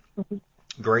perform. Mm-hmm.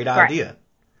 Great idea.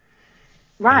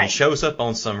 Right. And he shows up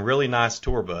on some really nice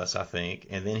tour bus, I think,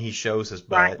 and then he shows his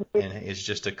butt and is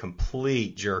just a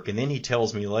complete jerk. And then he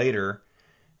tells me later,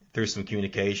 through some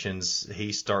communications,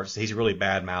 he's really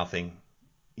bad-mouthing,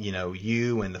 you know,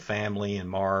 you and the family and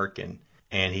Mark, and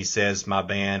he says, my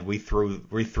band, we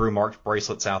threw Mark's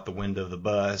bracelets out the window of the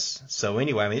bus. So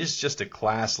anyway, I mean, it's just a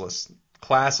classless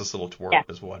little twerp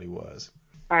is what he was.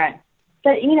 All right.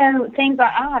 But, you know, things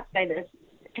like, I'll have to say this,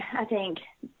 I think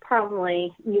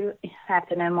probably you have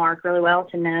to know Mark really well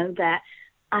to know that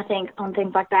I think on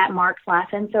things like that, Mark's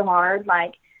laughing so hard.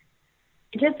 Like,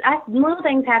 little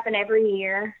things happen every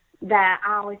year. that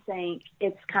I always think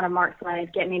it's kind of Mark's way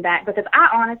of getting me back, because I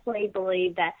honestly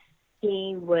believe that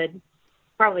he would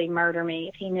probably murder me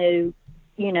if he knew,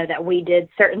 that we did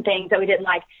certain things that we didn't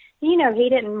like. He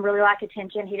didn't really like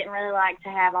attention. He didn't really like to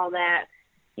have all that,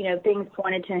 things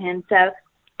pointed to him. So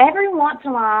every once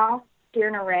in a while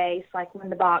during a race, like when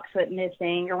the box went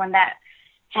missing or when that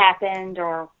happened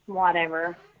or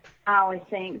whatever, I always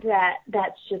think that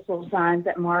that's just little signs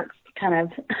that Mark's kind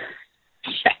of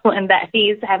showing that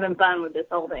he's having fun with this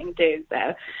whole thing too. So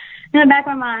in the back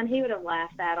of my mind, he would have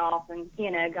laughed that off and,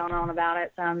 gone on about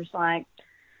it. So I'm just like,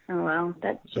 oh, well,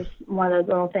 that's just one of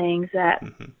those little things that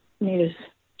you just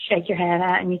shake your head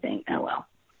at and you think, oh, well,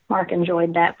 Mark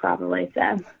enjoyed that probably.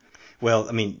 So. Well,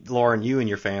 I mean, Lauren, you and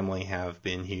your family have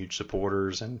been huge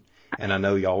supporters, and I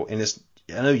know y'all, and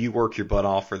I know you work your butt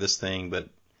off for this thing, but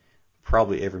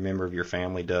probably every member of your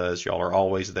family does. Y'all are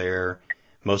always there.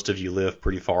 Most of you live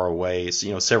pretty far away,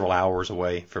 so, several hours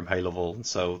away from Haleyville. And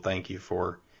so thank you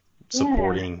for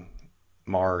supporting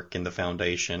Mark and the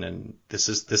foundation. And this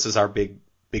is our big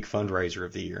fundraiser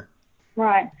of the year.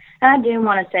 Right. And I do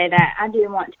want to say that. I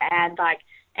do want to add, like,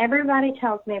 everybody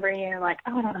tells me every year, like,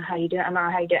 oh, I don't know how you do it. I don't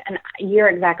know how you do it. And you're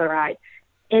exactly right.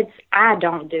 I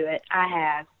don't do it. I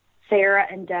have Sarah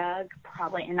and Doug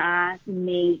probably, and I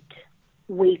meet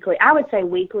weekly. I would say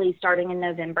weekly starting in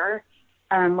November.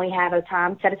 We have a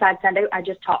time set aside Sunday. I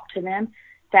just talk to them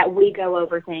that we go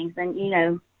over things. And,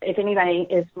 if anybody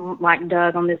is like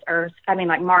Doug on this earth,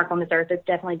 like Mark on this earth, it's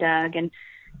definitely Doug. And,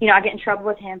 I get in trouble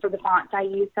with him for the fonts I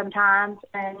use sometimes.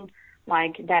 And,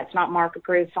 like, that's not Mark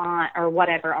approved font or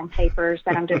whatever on papers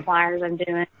that I'm doing, flyers I'm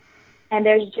doing. And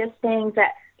there's just things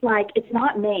that, like, it's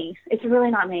not me. It's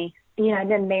really not me.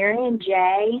 And then Mary and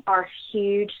Jay are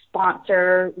huge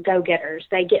sponsor go-getters.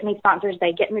 They get me sponsors.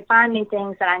 They get me, find me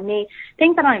things that I need,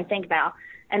 things I don't even think about.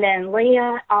 And then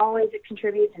Leah always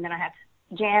contributes. And then I have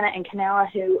Jana and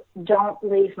Canella who don't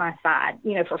leave my side,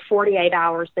 for 48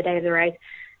 hours the day of the race.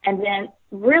 And then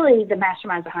really the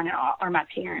masterminds behind it all are my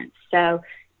parents. So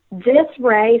this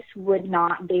race would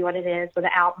not be what it is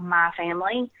without my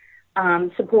family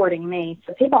supporting me.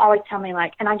 So people always tell me,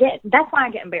 like, and that's why I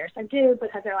get embarrassed. I do,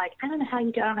 because they're like, I don't know how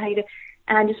you do it, I don't know how you do it.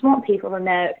 And I just want people to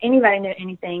know, if anybody knew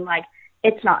anything, like,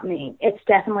 it's not me. It's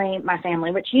definitely my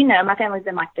family, which, my family's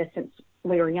been like this since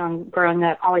we were young, growing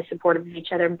up, always supportive of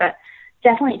each other. But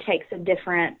definitely it takes a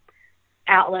different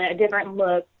outlet, a different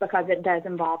look, because it does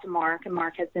involve Mark, and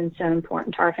Mark has been so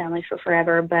important to our family for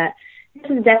forever. But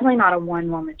this is definitely not a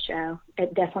one-woman show.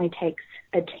 It definitely takes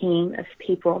a team of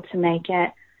people to make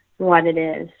it what it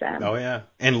is. Oh, yeah.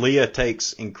 And Leah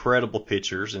takes incredible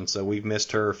pictures, and so we've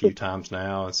missed her a few times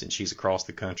now, and since she's across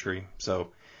the country.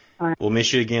 So we'll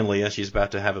miss you again, Leah. She's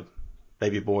about to have a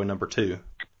baby boy number 2.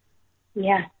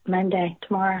 Yeah, Monday,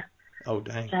 tomorrow. Oh,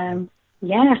 dang.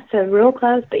 Yeah, so real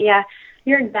close. But, yeah,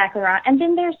 you're exactly right. And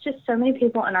then there's just so many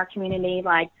people in our community,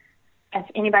 like, if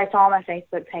anybody saw my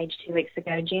Facebook page 2 weeks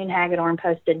ago, June Hagedorn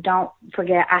posted, don't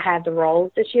forget I had the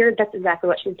rolls this year. That's exactly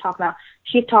what she was talking about.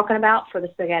 She's talking about for the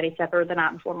spaghetti supper the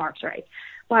night before Mark's race.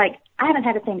 Like, I haven't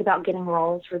had to think about getting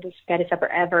rolls for the spaghetti supper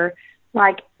ever.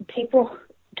 Like,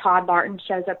 Todd Barton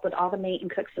shows up with all the meat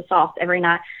and cooks the sauce every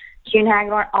night. June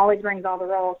Hagedorn always brings all the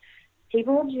rolls.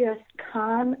 People just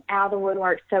come out of the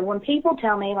woodwork. So when people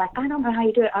tell me, like, I don't know how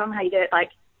you do it,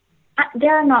 like,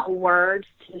 there are not words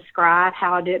to describe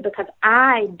how I do it, because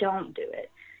I don't do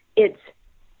it. It's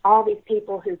all these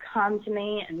people who come to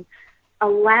me and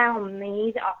allow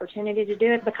me the opportunity to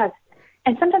do it,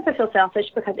 and sometimes I feel selfish,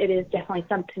 because it is definitely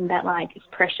something that, like, is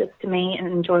precious to me and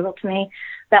enjoyable to me.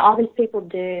 But all these people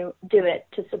do it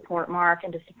to support Mark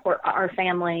and to support our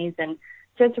families. And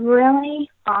so it's really,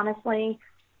 honestly,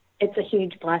 it's a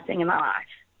huge blessing in my life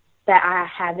that I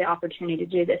have the opportunity to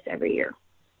do this every year.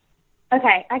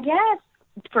 Okay, I guess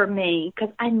for me,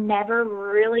 because I never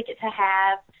really get to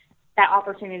have that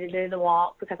opportunity to do the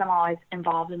walk, because I'm always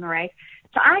involved in the race.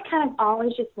 So I kind of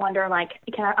always just wonder, like,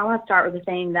 I want to start with the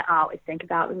thing that I always think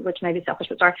about, which may be selfish,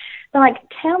 but sorry. But, like,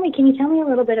 can you tell me a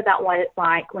little bit about what it's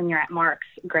like when you're at Mark's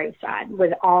graveside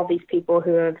with all these people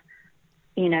who have,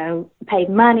 paid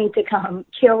money to come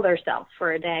kill themselves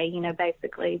for a day,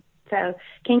 basically. So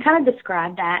can you kind of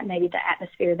describe that, maybe the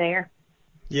atmosphere there?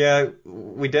 Yeah,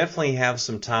 we definitely have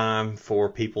some time for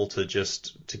people to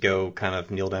go kind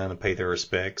of kneel down and pay their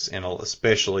respects, and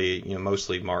especially,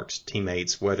 mostly Mark's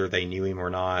teammates, whether they knew him or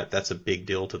not. That's a big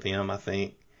deal to them, I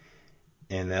think.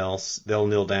 And they'll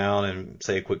kneel down and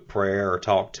say a quick prayer or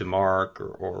talk to Mark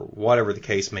or whatever the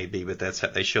case may be, but that's how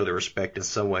they show their respect in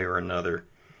some way or another.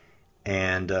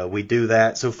 And we do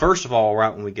that. So first of all,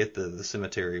 right when we get to the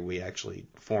cemetery, we actually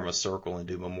form a circle and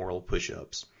do memorial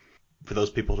push-ups. for those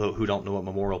people who don't know what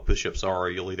memorial push-ups are,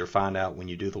 you'll either find out when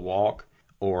you do the walk,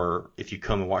 or if you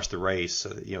come and watch the race.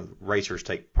 Racers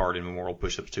take part in memorial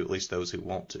push-ups too, at least those who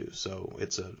want to. So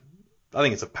I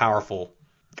think it's a powerful,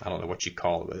 I don't know what you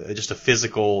call it, just a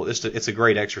physical. It's a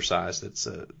great exercise. It's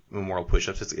memorial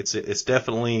push-ups. It's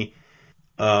definitely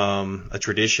a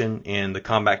tradition in the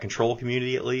combat control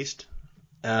community, at least.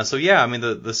 So yeah, I mean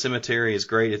the cemetery is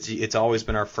great. It's always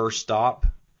been our first stop,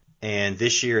 and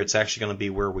this year it's actually going to be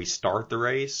where we start the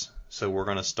race. So we're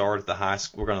going to start at the high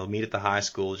school. We're going to meet at the high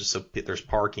school just so there's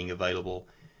parking available.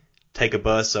 Take a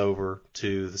bus over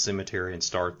to the cemetery and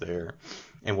start there.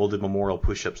 And we'll do memorial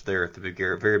push-ups there at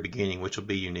the very beginning, which will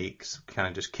be unique, kind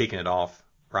of just kicking it off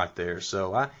right there.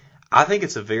 So I think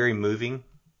it's a very moving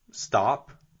stop.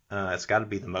 It's got to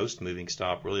be the most moving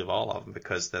stop, really, of all of them,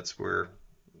 because that's where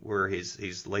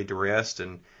he's laid to rest,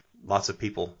 and lots of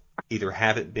people either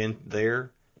haven't been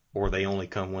there or they only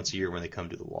come once a year when they come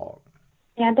to the walk.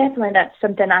 Yeah, definitely. That's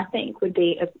something I think would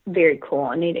be a very cool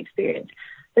and neat experience.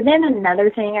 But then another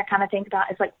thing I kind of think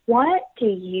about is, like, what do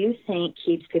you think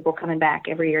keeps people coming back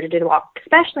every year to do the walk,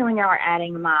 especially when y'all are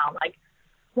adding a mile? Like,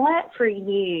 what for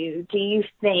you do you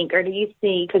think, or do you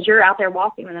see, because you're out there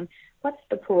walking with them, what's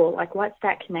the pull? Like, what's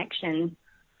that connection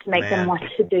to make them want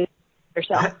to do it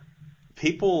yourself?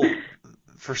 People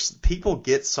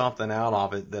get something out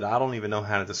of it that I don't even know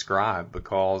how to describe,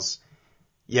 because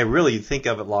really, you think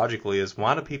of it logically as,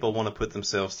 why do people want to put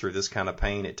themselves through this kind of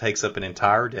pain? It takes up an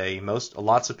entire day.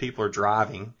 Lots of people are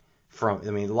driving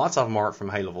lots of them aren't from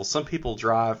Haleyville. Some people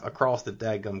drive across the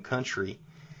daggum country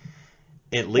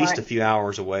at least a few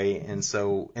hours away. And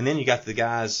then you got the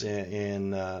guys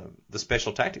in the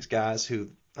special tactics guys who,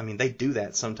 they do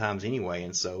that sometimes anyway.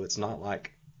 And so it's not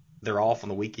like they're off on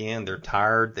the weekend. They're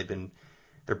tired.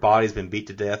 Their body's been beat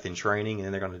to death in training, and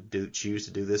then they're going to choose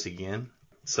to do this again.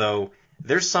 So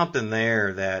there's something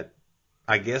there that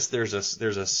I guess there's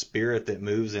a spirit that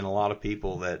moves in a lot of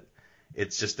people that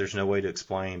it's just, there's no way to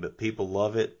explain, but people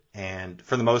love it. And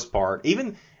for the most part,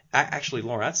 even actually,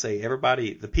 Lauren, I'd say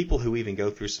everybody, the people who even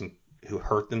go through who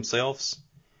hurt themselves,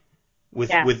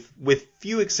 with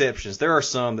few exceptions, there are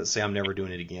some that say, I'm never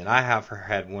doing it again. I have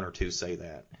had one or two say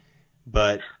that,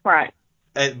 but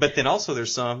then also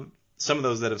there's some of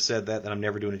those that have said that I'm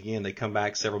never doing it again. They come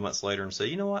back several months later and say,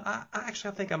 you know what, I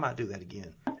think I might do that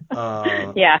again.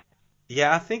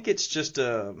 I think it's just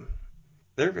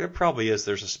there probably is.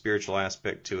 There's a spiritual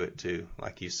aspect to it too,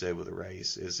 like you said with the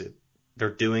race. They're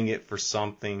doing it for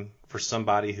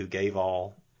somebody who gave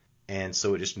all, and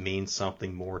so it just means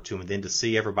something more to them. And then to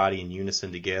see everybody in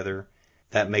unison together,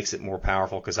 that makes it more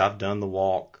powerful, because I've done the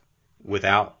walk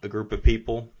without a group of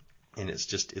people, and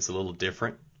it's a little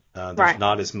different. There's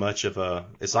not as much of a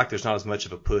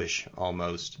push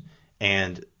almost,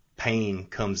 and pain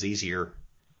comes easier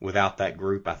without that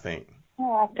group, I think. I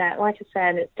like that. Like I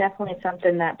said, it's definitely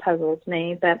something that puzzles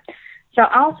me. But so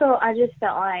also, I just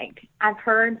felt like I've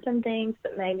heard some things,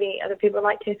 but maybe other people would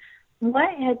like to.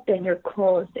 What has been your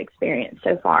coolest experience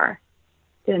so far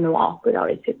doing the walk with all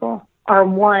these people, or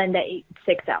one that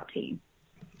sticks out to you?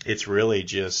 It's really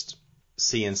just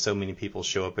seeing so many people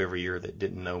show up every year that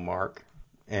didn't know Mark.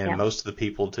 And most of the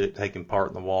people taking part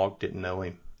in the walk didn't know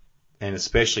him. And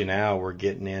especially now we're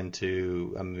getting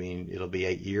into, it'll be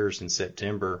 8 years in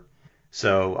September.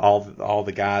 So all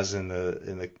the guys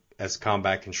as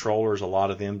combat controllers, a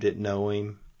lot of them didn't know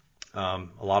him. A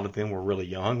lot of them were really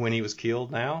young when he was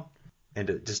killed now.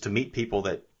 And just to meet people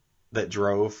that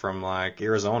drove from like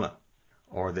Arizona,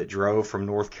 or that drove from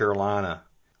North Carolina,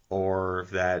 or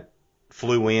that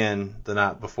flew in the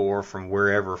night before from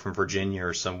wherever, from Virginia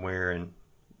or somewhere, and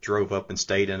drove up and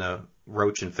stayed in a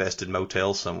roach-infested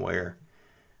motel somewhere.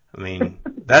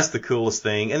 That's the coolest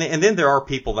thing. And then there are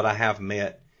people that I have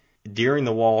met during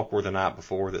the walk or the night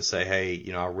before that say,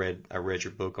 hey, I read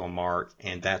your book on Mark,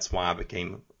 and that's why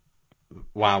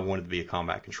I wanted to be a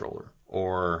combat controller.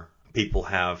 Or people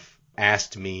have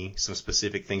asked me some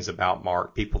specific things about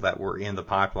Mark, people that were in the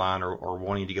pipeline or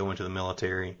wanting to go into the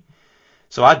military.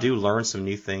 So I do learn some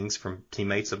new things from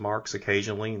teammates of Mark's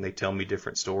occasionally, and they tell me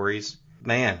different stories.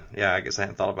 Man, I guess I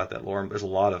hadn't thought about that, Lauren. There's a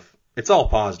lot of, it's all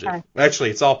positive. Actually,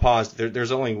 it's all positive.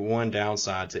 There's only one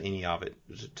downside to any of it,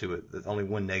 There's only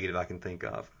one negative I can think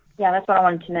of. Yeah, that's what I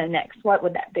wanted to know next. What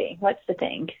would that be? What's the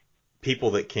thing?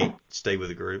 People that can't stay with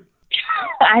a group.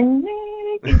 I knew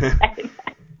you could say that.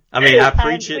 I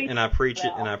preach it and I preach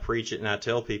it and I preach it, and I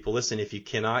tell people, listen, if you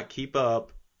cannot keep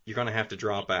up, you're going to have to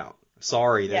drop out.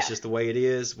 Sorry, that's just the way it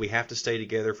is. We have to stay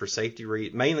together for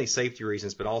mainly safety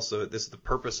reasons, but also this is the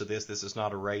purpose of this. This is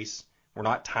not a race. We're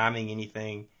not timing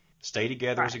anything. Stay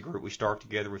together as a group. We start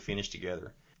together. We finish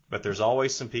together. But there's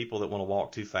always some people that want to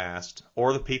walk too fast,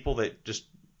 or the people that just,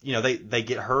 they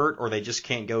get hurt or they just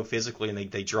can't go physically and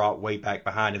they draw way back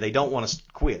behind and they don't want to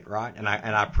quit, right? And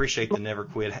I appreciate the never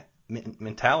quit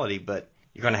mentality, but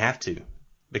you're going to have to,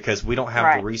 because we don't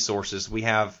have the resources. We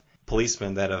have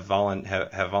policemen that have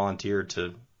volunteered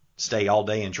to stay all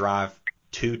day and drive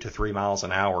 2 to 3 miles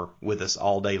an hour with us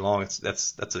all day long.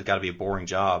 That's got to be a boring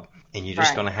job, and you're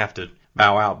just going to have to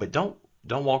bow out. But don't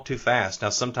walk too fast. Now,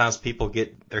 sometimes people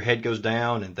their head goes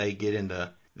down and they get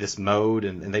into this mode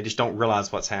and they just don't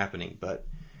realize what's happening. But,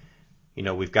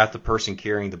 we've got the person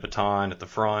carrying the baton at the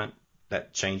front.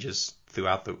 That changes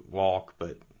throughout the walk,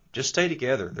 but just stay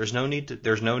together. There's no need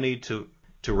to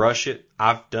rush it.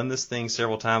 I've done this thing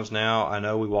several times now. I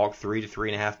know we walk 3 to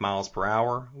 3.5 miles per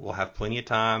hour. We'll have plenty of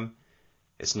time.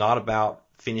 It's not about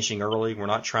finishing early. We're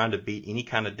not trying to beat any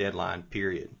kind of deadline,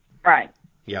 period. Right.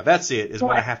 Yeah, that's it, is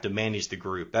when I have to manage the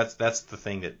group. That's the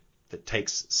thing that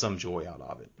takes some joy out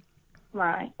of it.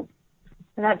 Right.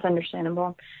 And that's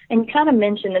understandable. And you kind of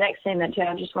mentioned the next thing that,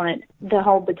 I just wanted, the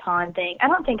whole baton thing. I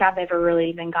don't think I've ever really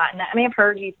even gotten that. I mean, I've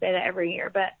heard you say that every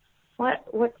year, but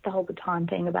what's the whole baton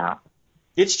thing about?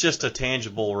 It's just a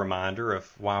tangible reminder of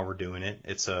why we're doing it.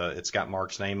 It's got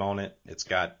Mark's name on it. It's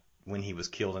got when he was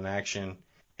killed in action,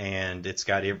 and it's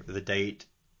got the date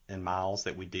and miles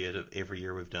that we did of every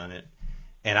year we've done it.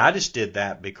 And I just did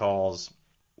that because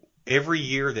every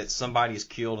year that somebody's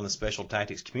killed in the special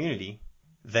tactics community,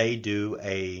 they do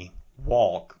a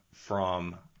walk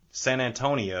from San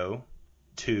Antonio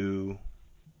to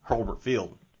Hurlburt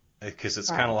Field, because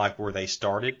it's kind of like where they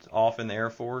started off in the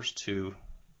Air Force to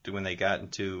when they got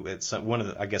into one of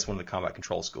the combat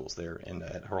control schools there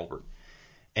at Hurlburt.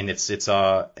 And it's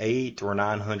a 800 or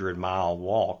 900 mile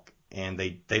walk, and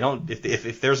they don't,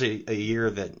 if there's a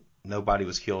year that nobody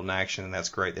was killed in action, then that's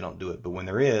great, they don't do it. But when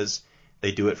there is,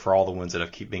 they do it for all the ones that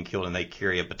have been killed, and they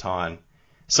carry a baton.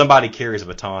 Somebody carries a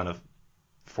baton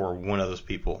for one of those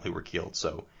people who were killed.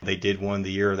 So they did one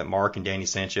the year that Mark and Danny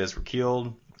Sanchez were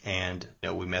killed, and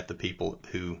we met the people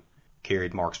who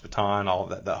carried Mark's baton all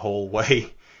that whole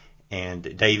way.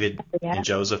 And David and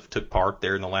Joseph took part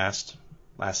there in the last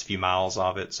few miles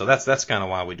of it. So that's kind of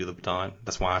why we do the baton.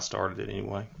 That's why I started it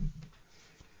anyway.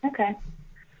 Okay.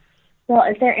 Well,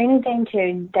 is there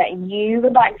anything that you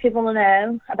would like people to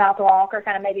know about the walk, or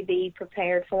kind of maybe be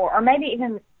prepared for, or maybe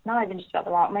even not even just about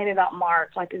the walk, maybe about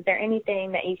Mark? Like, is there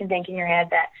anything that you can think in your head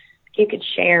that you could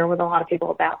share with a lot of people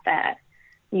about that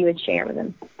you would share with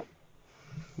them?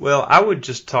 Well, I would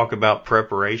just talk about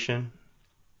preparation.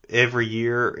 Every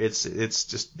year, it's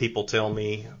just people tell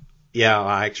me, yeah,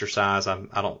 I exercise.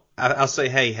 I'll say,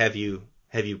 hey, have you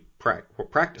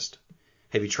practiced?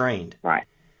 Have you trained? Right.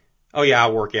 Oh yeah, I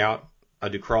work out. I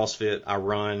do CrossFit. I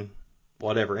run,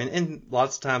 whatever. And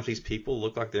lots of times these people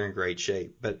look like they're in great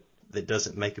shape, but that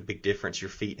doesn't make a big difference. Your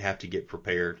feet have to get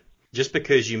prepared. Just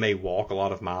because you may walk a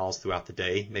lot of miles throughout the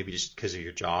day, maybe just because of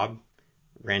your job,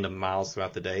 random miles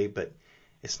throughout the day, but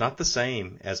it's not the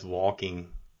same as walking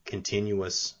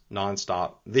continuous,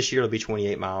 nonstop. This year it'll be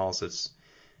 28 miles. It's,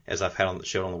 as I've had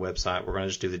showed on the website, we're going to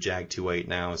just do the Jag 2.8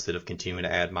 now instead of continuing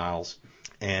to add miles.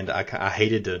 And I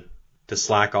hated to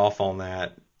slack off on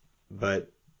that,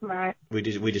 but we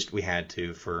had to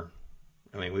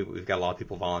we've got a lot of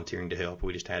people volunteering to help.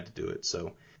 We just had to do it.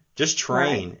 So just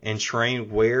train and train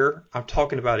where I'm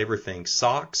talking about everything: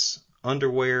 socks,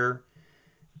 underwear,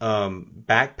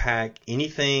 backpack,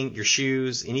 anything, your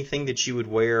shoes, anything that you would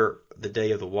wear the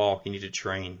day of the walk. You need to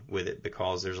train with it,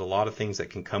 because there's a lot of things that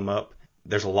can come up.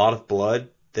 There's a lot of blood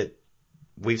that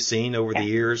we've seen over the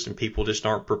years, and people just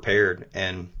aren't prepared.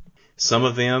 And some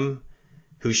of them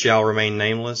who shall remain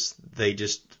nameless,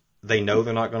 they know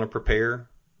they're not going to prepare,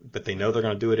 but they know they're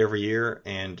going to do it every year,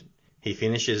 and he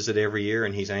finishes it every year,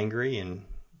 and he's angry,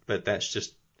 but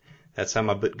that's how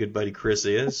my good buddy Chris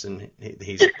is, and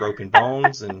he's broken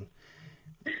bones, and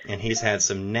he's had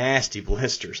some nasty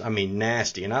blisters. I mean,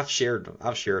 nasty, and I've shared them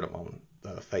on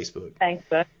Facebook.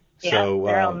 Yeah,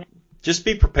 so just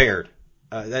be prepared.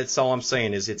 That's all I'm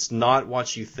saying, is it's not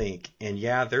what you think. And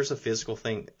yeah, there's a physical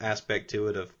aspect to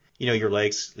it of, your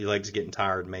legs getting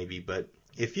tired maybe, but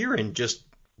if you're in just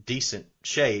decent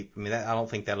shape, I don't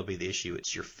think that'll be the issue.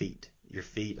 It's your feet. Your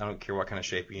feet, I don't care what kind of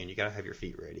shape you're in, you got to have your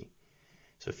feet ready.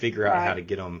 So figure out how to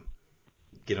get them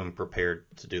prepared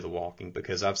to do the walking,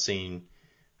 because I've seen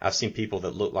people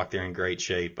that look like they're in great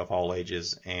shape of all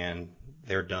ages, and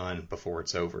they're done before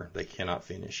it's over. They cannot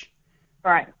finish.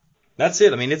 Right. That's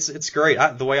it. It's great.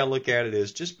 The way I look at it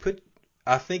is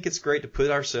I think it's great to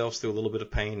put ourselves through a little bit of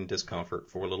pain and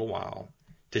discomfort for a little while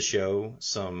to show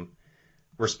some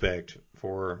respect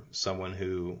for someone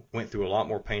who went through a lot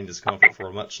more pain and discomfort for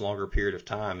a much longer period of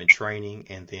time in training,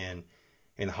 and then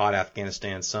in the hot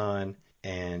Afghanistan sun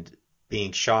and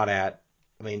being shot at.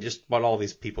 I mean, just what all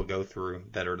these people go through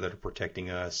that are protecting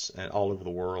us and all over the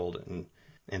world,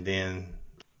 and then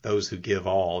those who give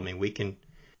all. I mean, we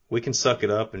can suck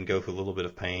it up and go through a little bit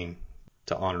of pain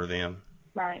to honor them.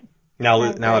 Right.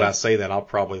 Now that I say that, I'll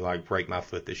probably like break my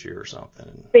foot this year or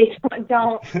something.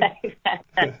 Don't say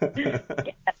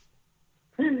that.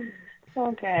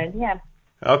 So good. Yeah.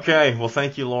 Okay. Well,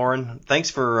 thank you, Lauren. Thanks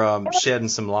for shedding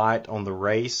some light on the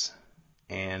race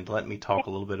and let me talk a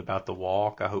little bit about the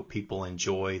walk. I hope people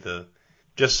enjoy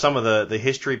just some of the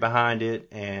history behind it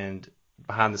and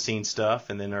behind the scenes stuff,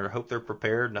 and then I hope they're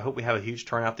prepared, and I hope we have a huge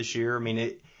turnout this year. I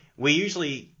mean,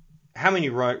 how many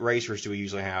racers do we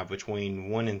usually have? Between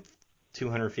 1 and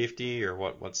 250, or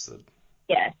what's the?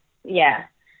 Yes. Yeah.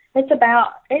 It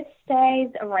stays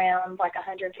around like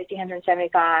 150,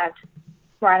 175,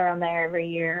 right around there every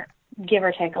year, give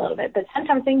or take a little bit. But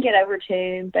sometimes we can get over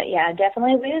 2. But yeah,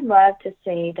 definitely we would love to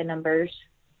see the numbers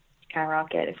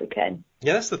skyrocket if we could.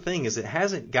 Yeah, that's the thing, is it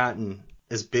hasn't gotten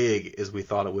as big as we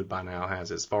thought it would by now,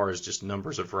 as far as just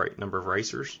number of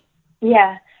racers.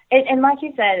 Yeah. And like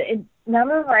you said,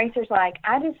 number of racers, like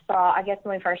I just thought, I guess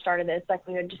when we first started this, like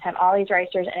we would just have all these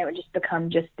racers and it would just become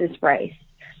just this race.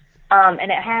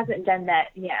 And it hasn't done that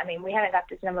yet. I mean, we haven't got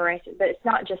this number of races, but it's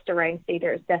not just a race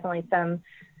either. It's definitely some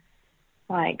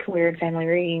like weird family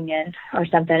reunion or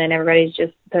something, and everybody's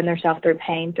just putting themselves through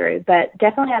pain through. But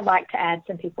definitely I'd like to add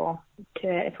some people to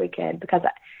it if we could, because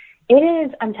it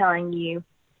is, I'm telling you,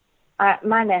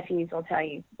 my nephews will tell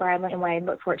you, Bradley and Wade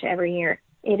look forward to every year.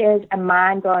 It is a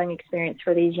mind-blowing experience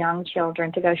for these young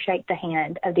children to go shake the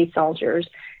hand of these soldiers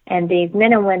and these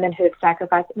men and women who have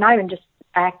sacrificed, not even just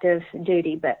active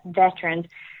duty, but veterans.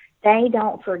 They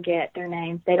don't forget their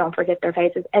names, they don't forget their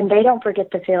faces, and they don't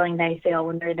forget the feeling they feel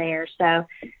when they're there. So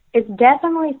it's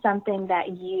definitely something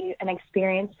an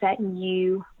experience that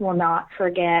you will not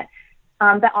forget.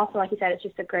 But also, like you said, it's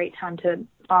just a great time to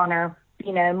honor,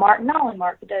 Mark, not only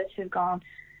Mark, but those who've gone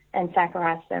and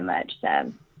sacrificed so much.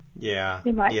 So yeah,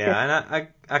 and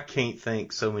I can't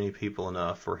thank so many people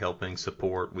enough for helping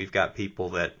support. We've got people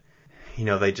that,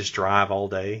 they just drive all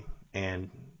day and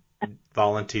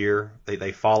volunteer.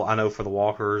 They follow. I know for the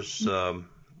walkers,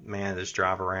 they just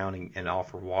drive around and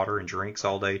offer water and drinks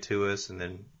all day to us, and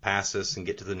then pass us and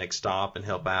get to the next stop and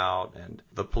help out. And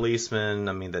the policemen,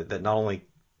 I mean, that not only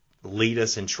lead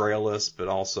us and trail us, but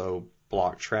also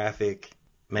block traffic.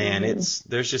 Man,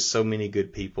 there's just so many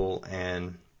good people,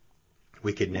 and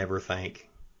we could never thank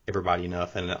everybody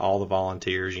enough. And all the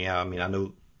volunteers. Yeah, I mean, I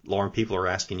know, Lauren, people are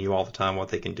asking you all the time what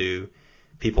they can do.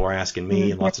 People are asking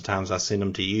me, and lots of times I send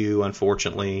them to you.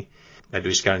 Unfortunately, I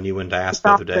just got a new one to ask the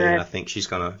other day, and I think she's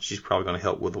probably gonna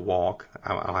help with the walk.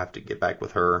 I'll have to get back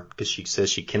with her, because she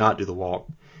says she cannot do the walk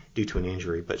due to an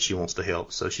injury, but she wants to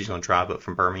help, so she's gonna drive up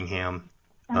from Birmingham.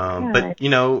 But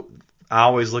I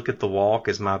always look at the walk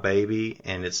as my baby,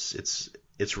 and it's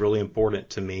really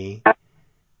important to me.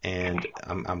 And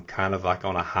I'm kind of like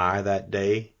on a high that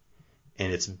day,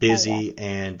 and it's busy,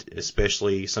 and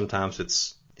especially sometimes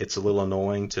it's a little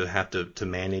annoying to have to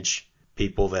manage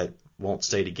people that won't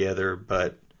stay together.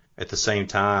 But at the same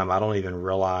time, I don't even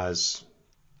realize,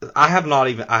 I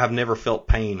have never felt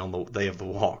pain on the day of the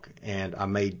walk, and I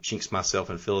may jinx myself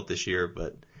and feel it this year,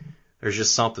 but there's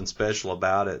just something special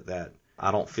about it that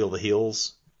I don't feel the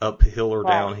hills, uphill or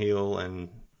downhill, and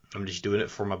I'm just doing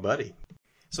it for my buddy.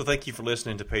 So thank you for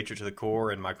listening to Patriot to the Core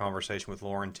and my conversation with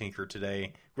Lauren Tinker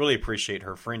today. Really appreciate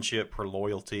her friendship, her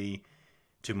loyalty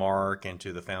to Mark and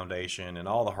to the foundation, and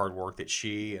all the hard work that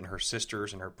she and her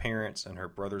sisters and her parents and her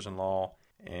brothers-in-law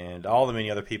and all the many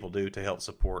other people do to help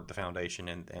support the foundation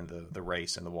and the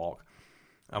race and the walk.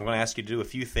 I'm going to ask you to do a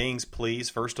few things, please.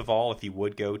 First of all, if you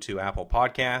would go to Apple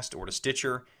Podcast or to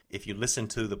Stitcher, if you listen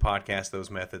to the podcast,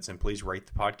 those methods, and please rate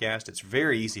the podcast. It's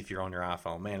very easy if you're on your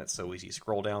iPhone. Man, it's so easy.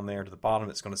 Scroll down there to the bottom.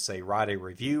 It's going to say write a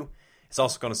review. It's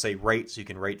also going to say rate, so you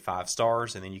can rate 5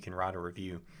 stars, and then you can write a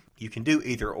review. You can do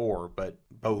either or, but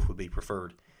both would be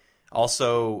preferred.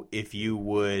 Also, if you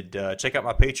would check out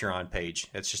my Patreon page,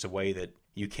 that's just a way that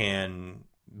you can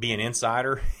be an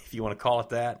insider, if you want to call it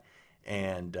that,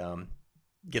 and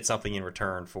get something in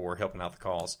return for helping out the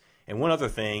cause. And one other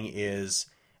thing is,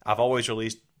 I've always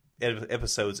released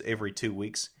episodes every 2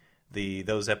 weeks.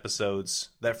 Those episodes,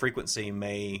 that frequency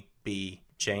may be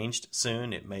changed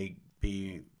soon. It may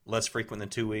be less frequent than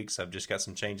 2 weeks. I've just got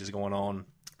some changes going on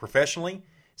professionally,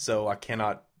 so I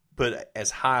cannot put as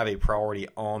high of a priority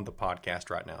on the podcast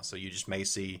right now. So you just may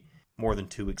see more than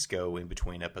 2 weeks go in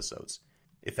between episodes.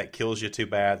 If that kills you too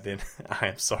bad, then I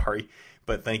am sorry.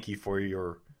 But thank you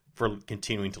for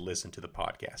continuing to listen to the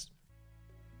podcast.